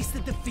the taste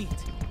of defeat.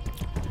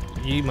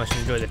 You must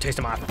enjoy the taste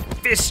of my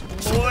fist,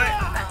 boy!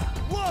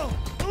 Whoa!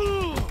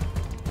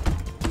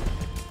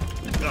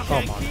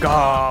 Oh my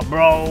god,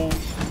 bro!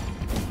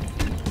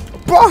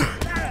 Bro!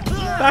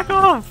 Back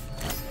off!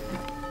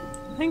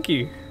 Thank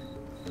you.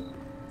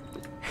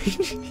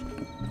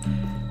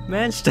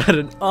 Man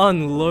started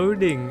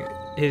unloading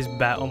his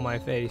bat on my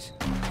face.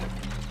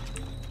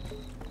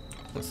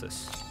 What's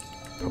this?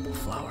 Purple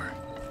flower.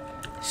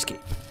 Escape.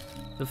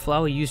 The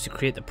flower used to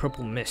create the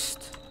purple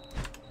mist.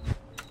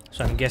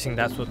 So I'm guessing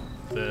that's what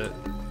the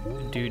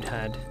dude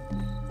had.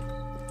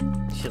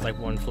 She had like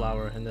 1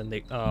 flower and then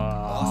they...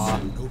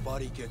 Awesome.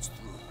 Nobody gets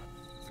through.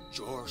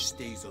 George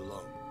stays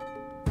alone.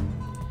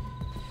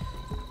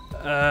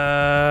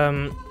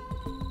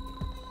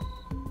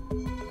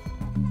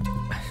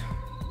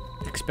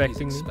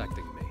 Expecting me?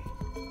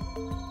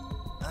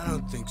 I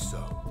don't think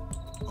so.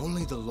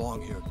 Only the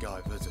long-haired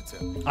guy visits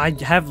him. I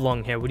have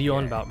long hair. What are you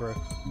on about, bro?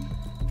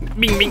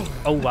 Bing, bing.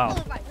 Oh, wow.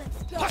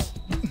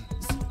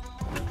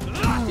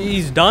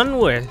 He's done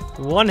with.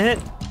 1 hit.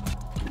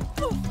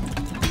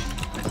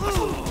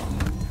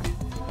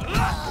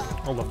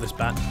 I love this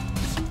bat.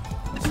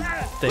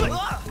 Thing.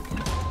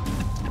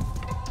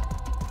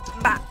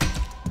 Bat.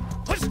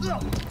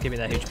 Give me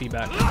that HP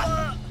back.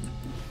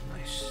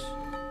 Nice.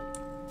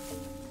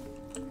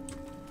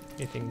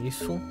 Anything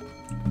useful?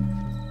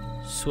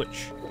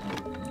 Switch.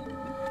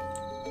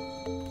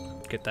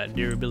 Get that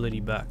durability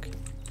back.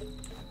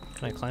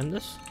 Can I climb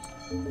this?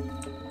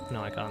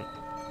 No, I can't.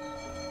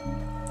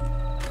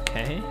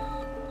 Okay.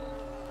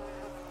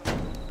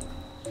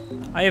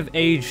 I have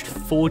aged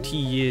 40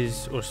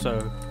 years or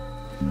so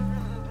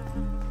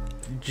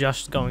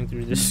just going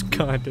through this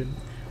garden.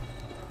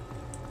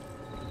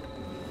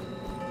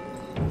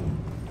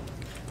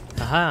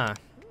 Aha!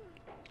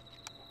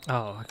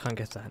 Oh, I can't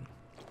get that.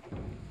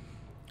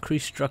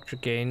 Increase structure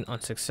gain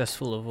on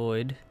successful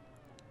avoid.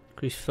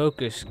 Increase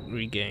focus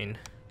regain.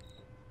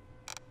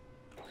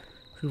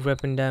 Improve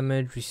weapon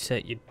damage.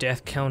 Reset your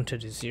death counter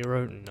to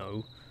 0.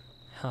 No.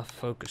 Half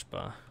focus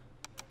bar.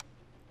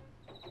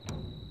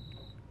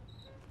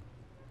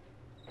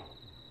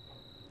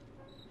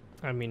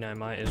 I mean, I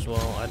might as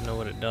well. I don't know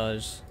what it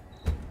does.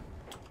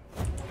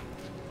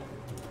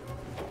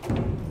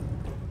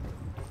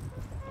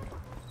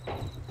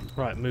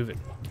 Right, move it.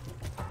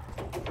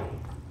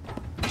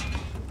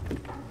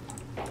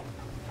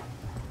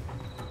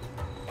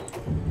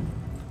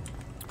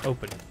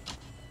 Open.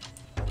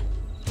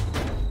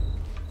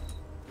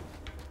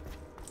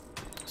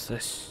 What's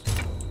this?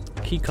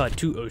 Keycard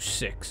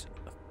 206.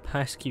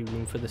 Passkey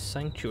room for the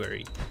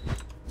sanctuary.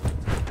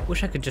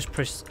 Wish I could just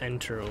press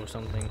enter or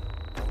something.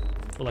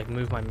 Or like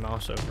move my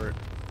mouse over it.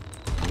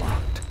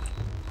 Locked.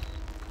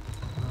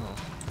 Oh.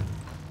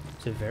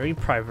 It's a very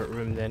private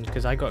room then,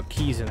 because I got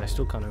keys and I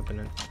still can't open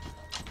it.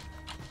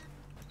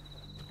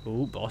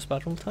 Ooh, boss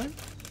battle time?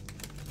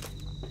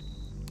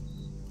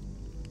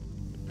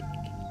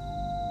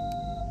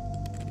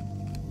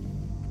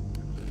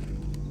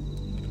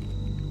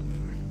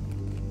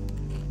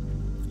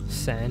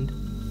 Sand.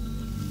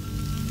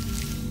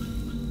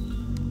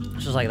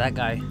 Just like that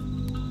guy.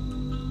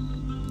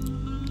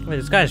 Wait,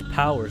 this guy has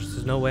powers.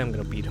 There's no way I'm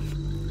gonna beat him.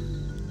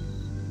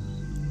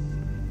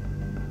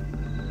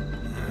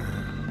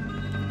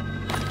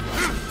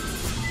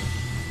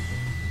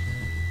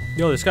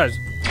 Yo, this guy's...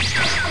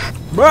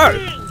 Bro!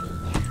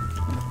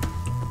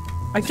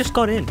 I just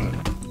got in.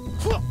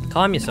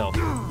 Calm yourself.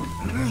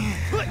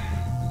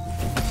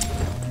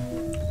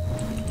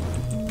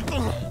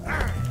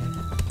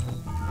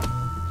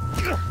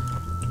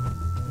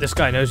 This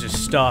guy knows his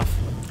stuff.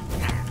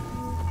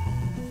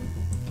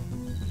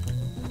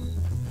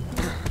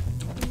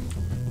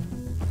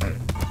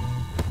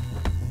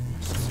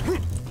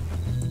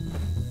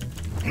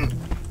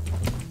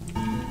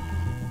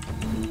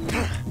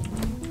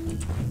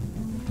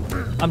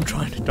 I'm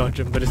trying to dodge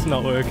him, but it's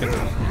not working.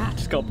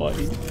 Just got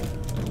bodied.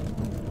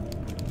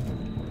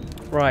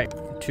 Right,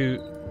 to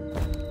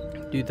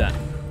do that.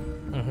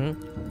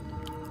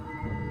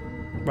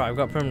 Right, I've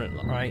got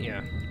permanent, right,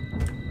 yeah.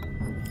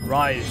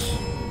 Rise.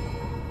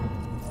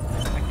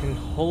 I can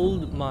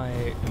hold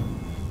my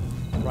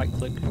right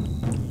click to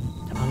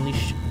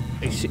unleash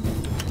a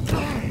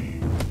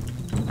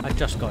I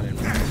just got him.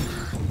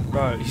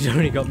 Bro, he's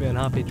already got me on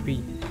half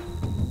HP.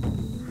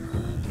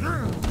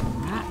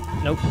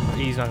 Nope,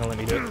 he's not gonna let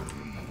me do it.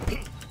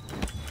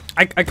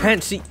 I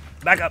can't see.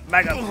 Back up,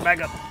 back up, back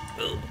up.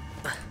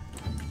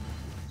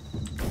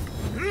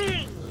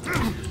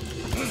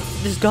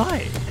 This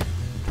guy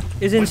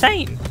is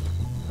insane.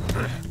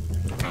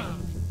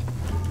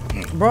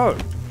 Bro,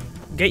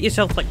 get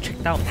yourself like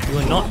checked out. You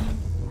are not.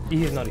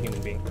 He is not a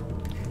human being.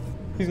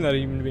 He's not a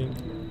human being.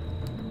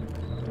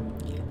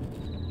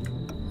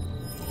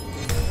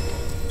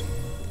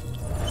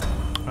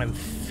 I'm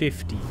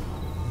 50.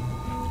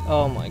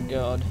 Oh my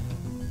god.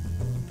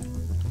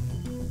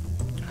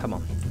 Come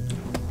on.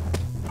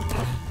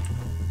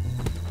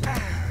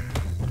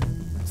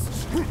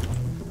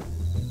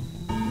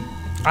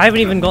 I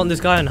haven't even gotten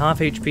this guy on half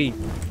HP.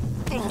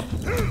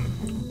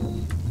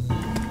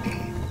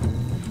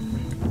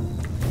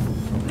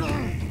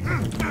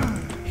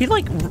 He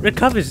like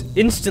recovers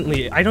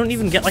instantly. I don't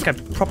even get like a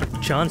proper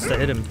chance to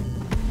hit him.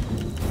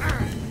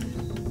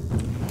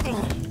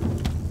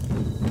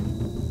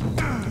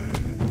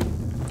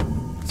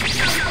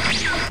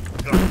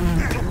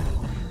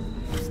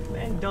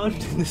 Man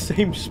dodged in the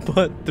same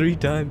spot 3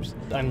 times.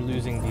 I'm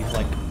losing these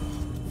like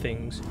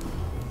things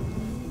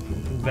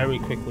very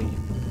quickly.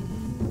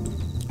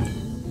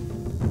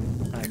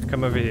 Alright,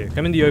 come over here.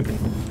 Come in the open.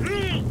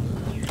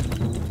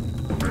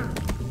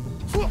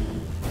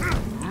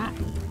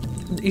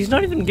 He's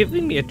not even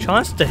giving me a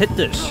chance to hit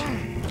this.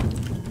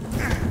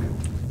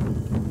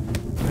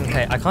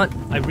 Okay,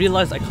 I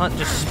realized I can't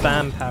just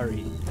spam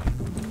parry.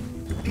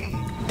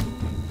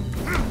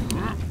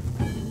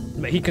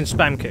 But he can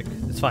spam kick.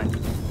 It's fine.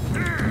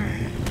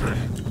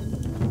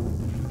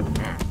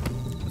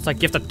 It's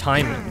like you have to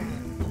time it.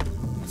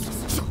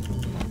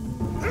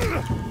 Oh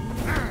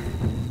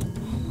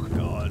my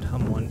god,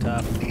 I'm one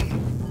tap.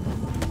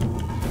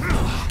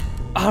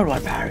 How do I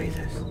parry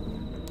this?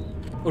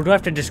 Or do I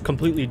have to just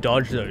completely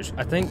dodge those?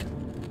 I think...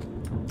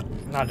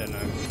 I don't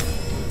know.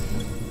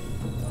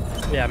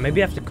 Yeah,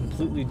 maybe I have to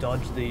completely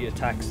dodge the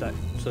attacks that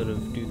sort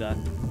of do that.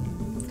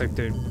 Like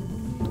the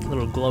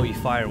little glowy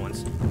fire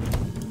ones.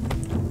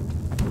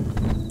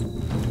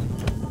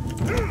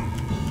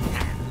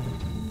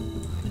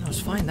 I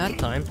was fine that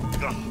time.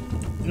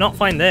 Not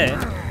fine there.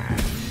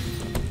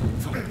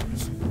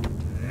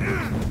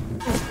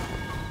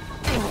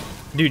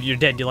 Dude, you're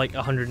dead. You're like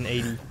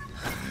 180.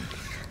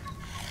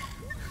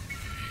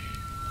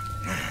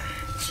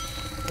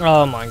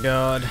 Oh my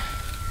god.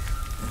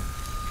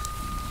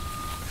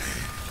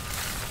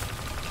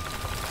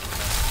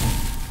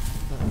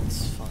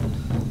 That's fun.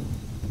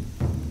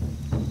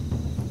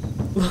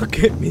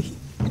 Look at me.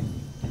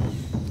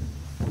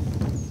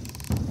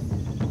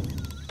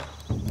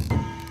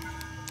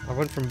 I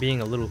went from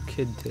being a little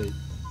kid to...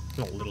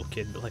 not a little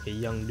kid, but like a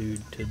young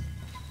dude to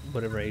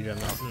whatever age I'm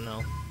at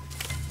now.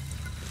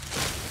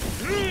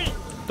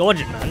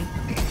 Dodge it, man.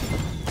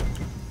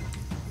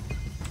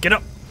 Get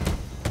up.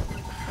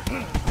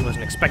 I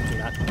wasn't expecting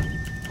that.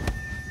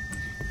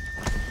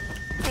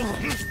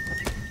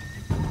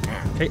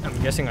 Okay,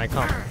 I'm guessing I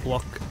can't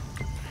block.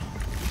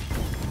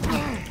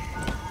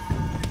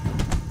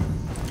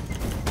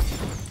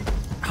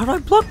 How do I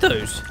block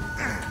those?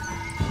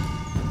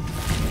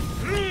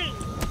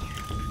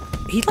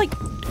 He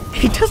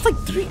does like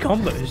 3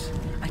 combos.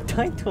 I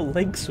died to a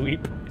leg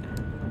sweep.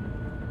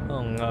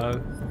 Oh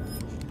no.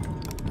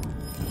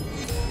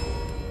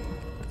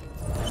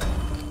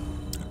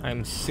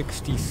 I'm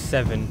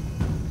 67.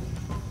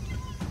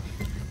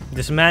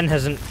 This man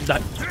hasn't...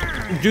 that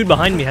dude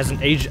behind me hasn't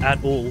aged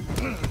at all.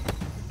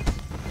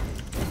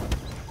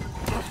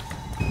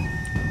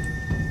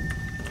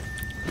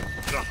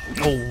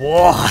 Oh,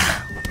 whoa!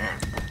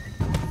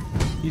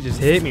 You just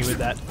hit me with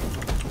that.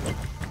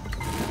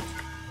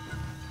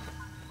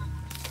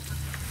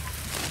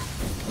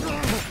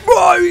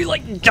 Whoa, he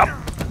like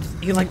jumped!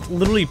 He like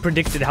literally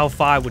predicted how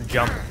far I would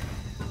jump.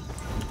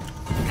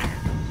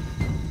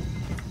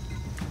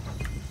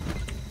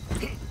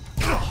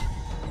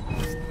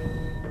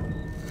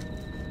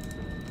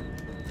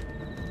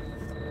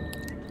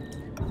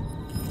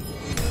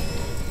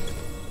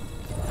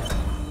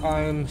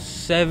 I'm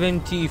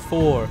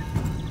 74.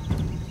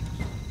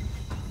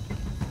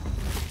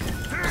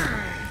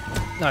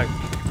 No.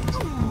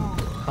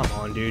 Come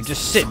on, dude.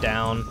 Just sit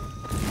down.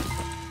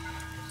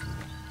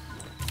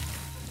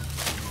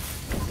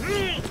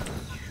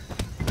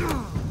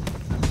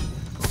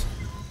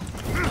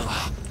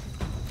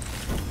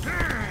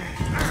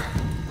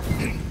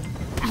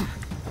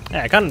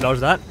 Yeah, I kind of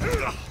dodged that.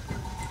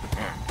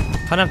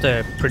 Kind of have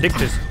to predict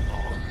his...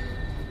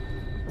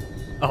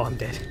 Oh, I'm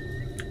dead.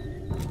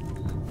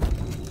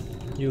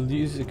 You'll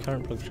use the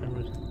current plug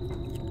cameras.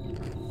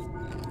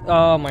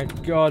 Oh my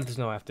god, there's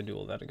no I have to do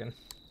all that again.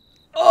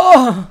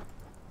 Oh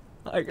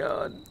my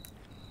god.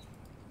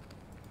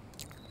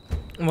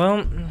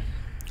 Well,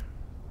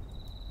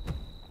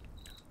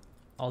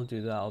 I'll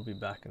do that. I'll be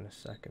back in a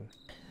second.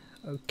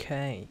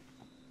 Okay.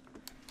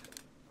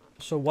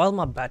 So while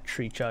my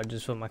battery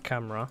charges for my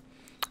camera,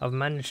 I've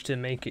managed to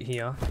make it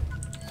here.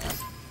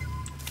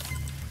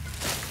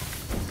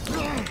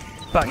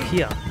 Back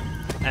here.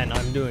 And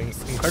I'm doing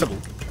incredible.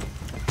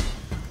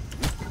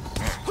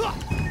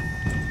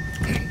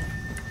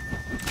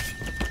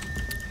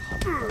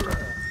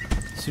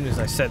 As soon as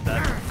I said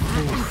that.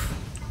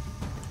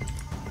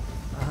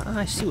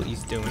 I see what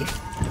he's doing.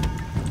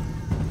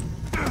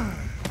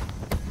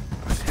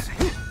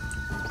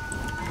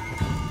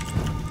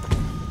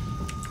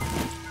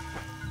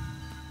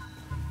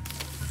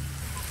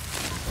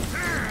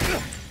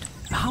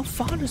 how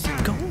far does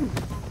it go?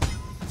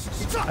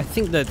 I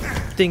think the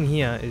thing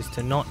here is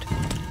to not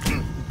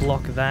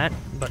block that,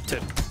 but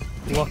to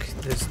block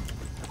this.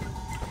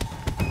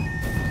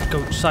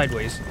 Go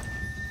sideways.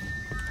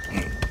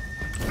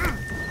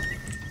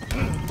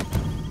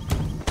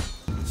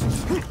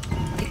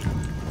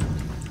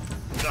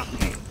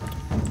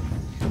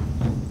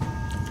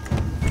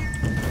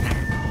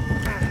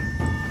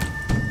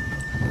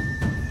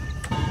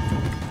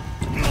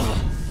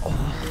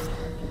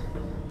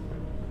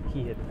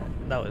 He hit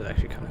that. That was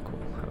actually kind of cool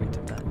how he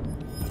did that.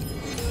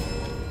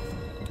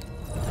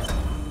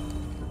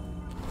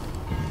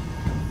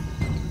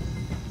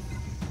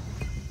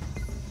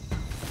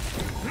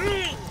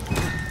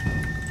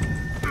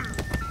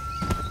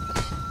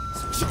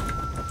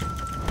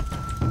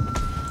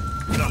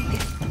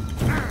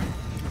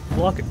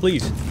 Block it,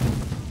 please.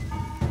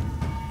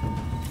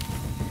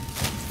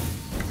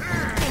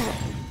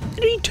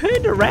 And he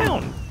turned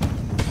around.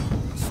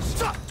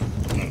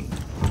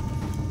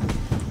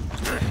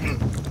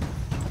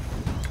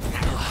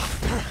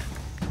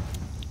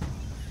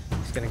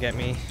 He's gonna get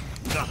me.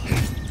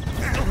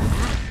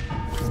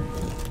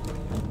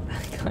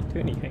 I can't do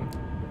anything.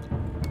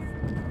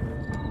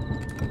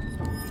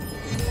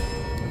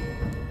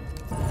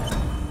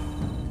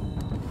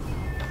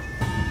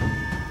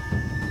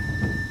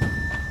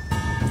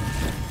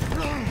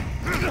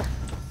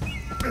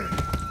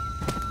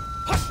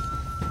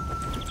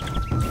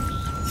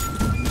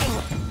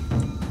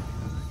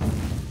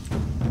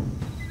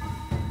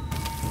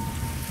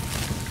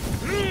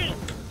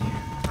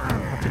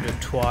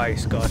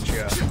 Twice,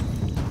 gotcha.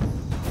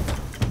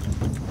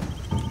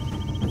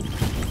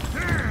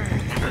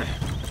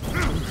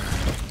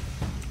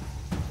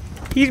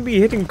 He'd be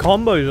hitting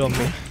combos on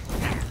me.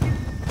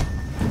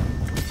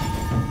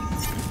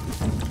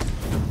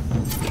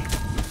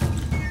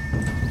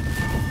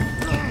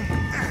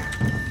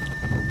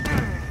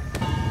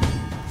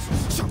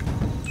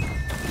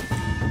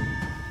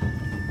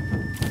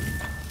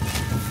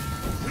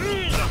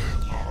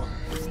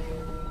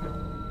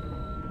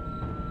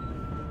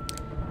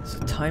 It's a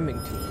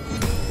timing tool.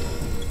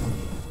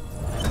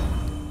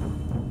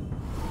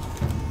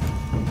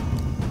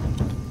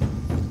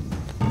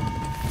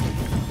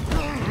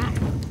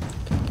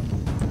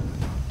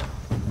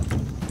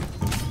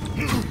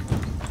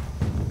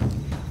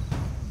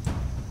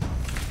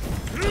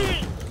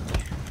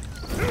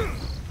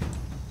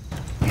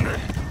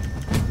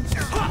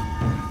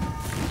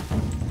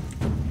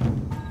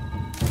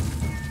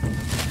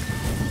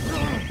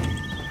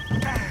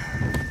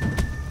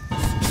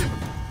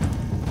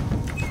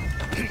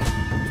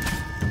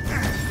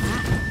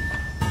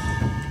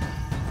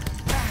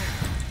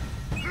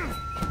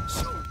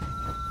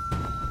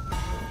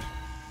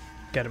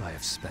 Get him. I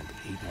have spent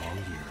 8 long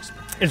years.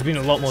 It's been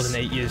a lot more than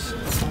 8 years.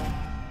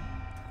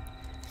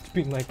 It's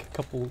been like a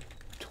couple,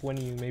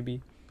 20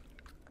 maybe.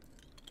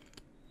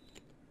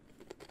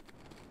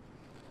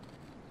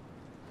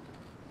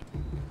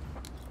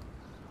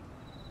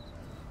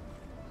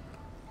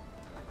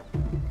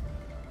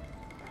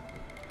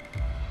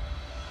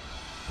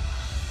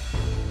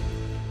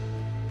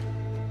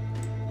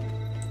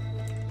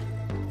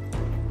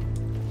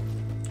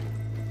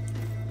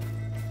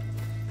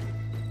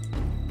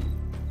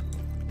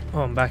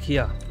 Oh, I'm back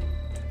here.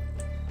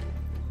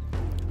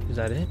 Is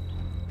that it?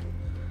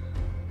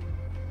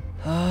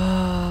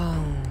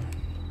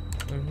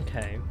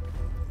 Okay.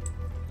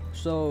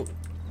 So,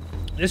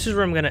 this is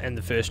where I'm gonna end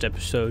the first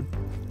episode.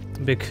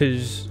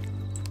 Because,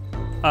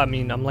 I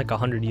mean, I'm like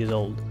 100 years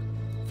old.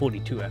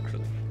 42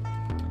 actually.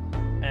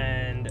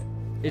 And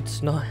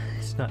it's not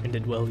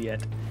ended well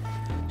yet.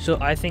 So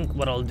I think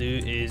what I'll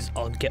do is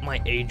I'll get my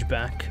age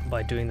back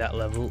by doing that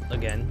level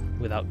again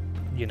without,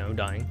 you know,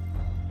 dying.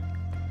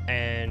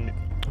 And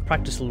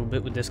practice a little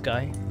bit with this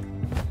guy.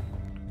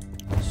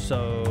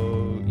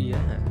 So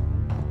yeah,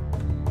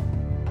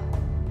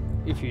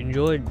 if you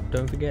enjoyed,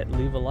 don't forget,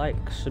 leave a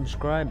like,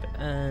 subscribe,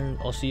 and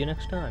I'll see you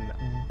next time.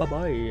 Bye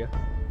bye.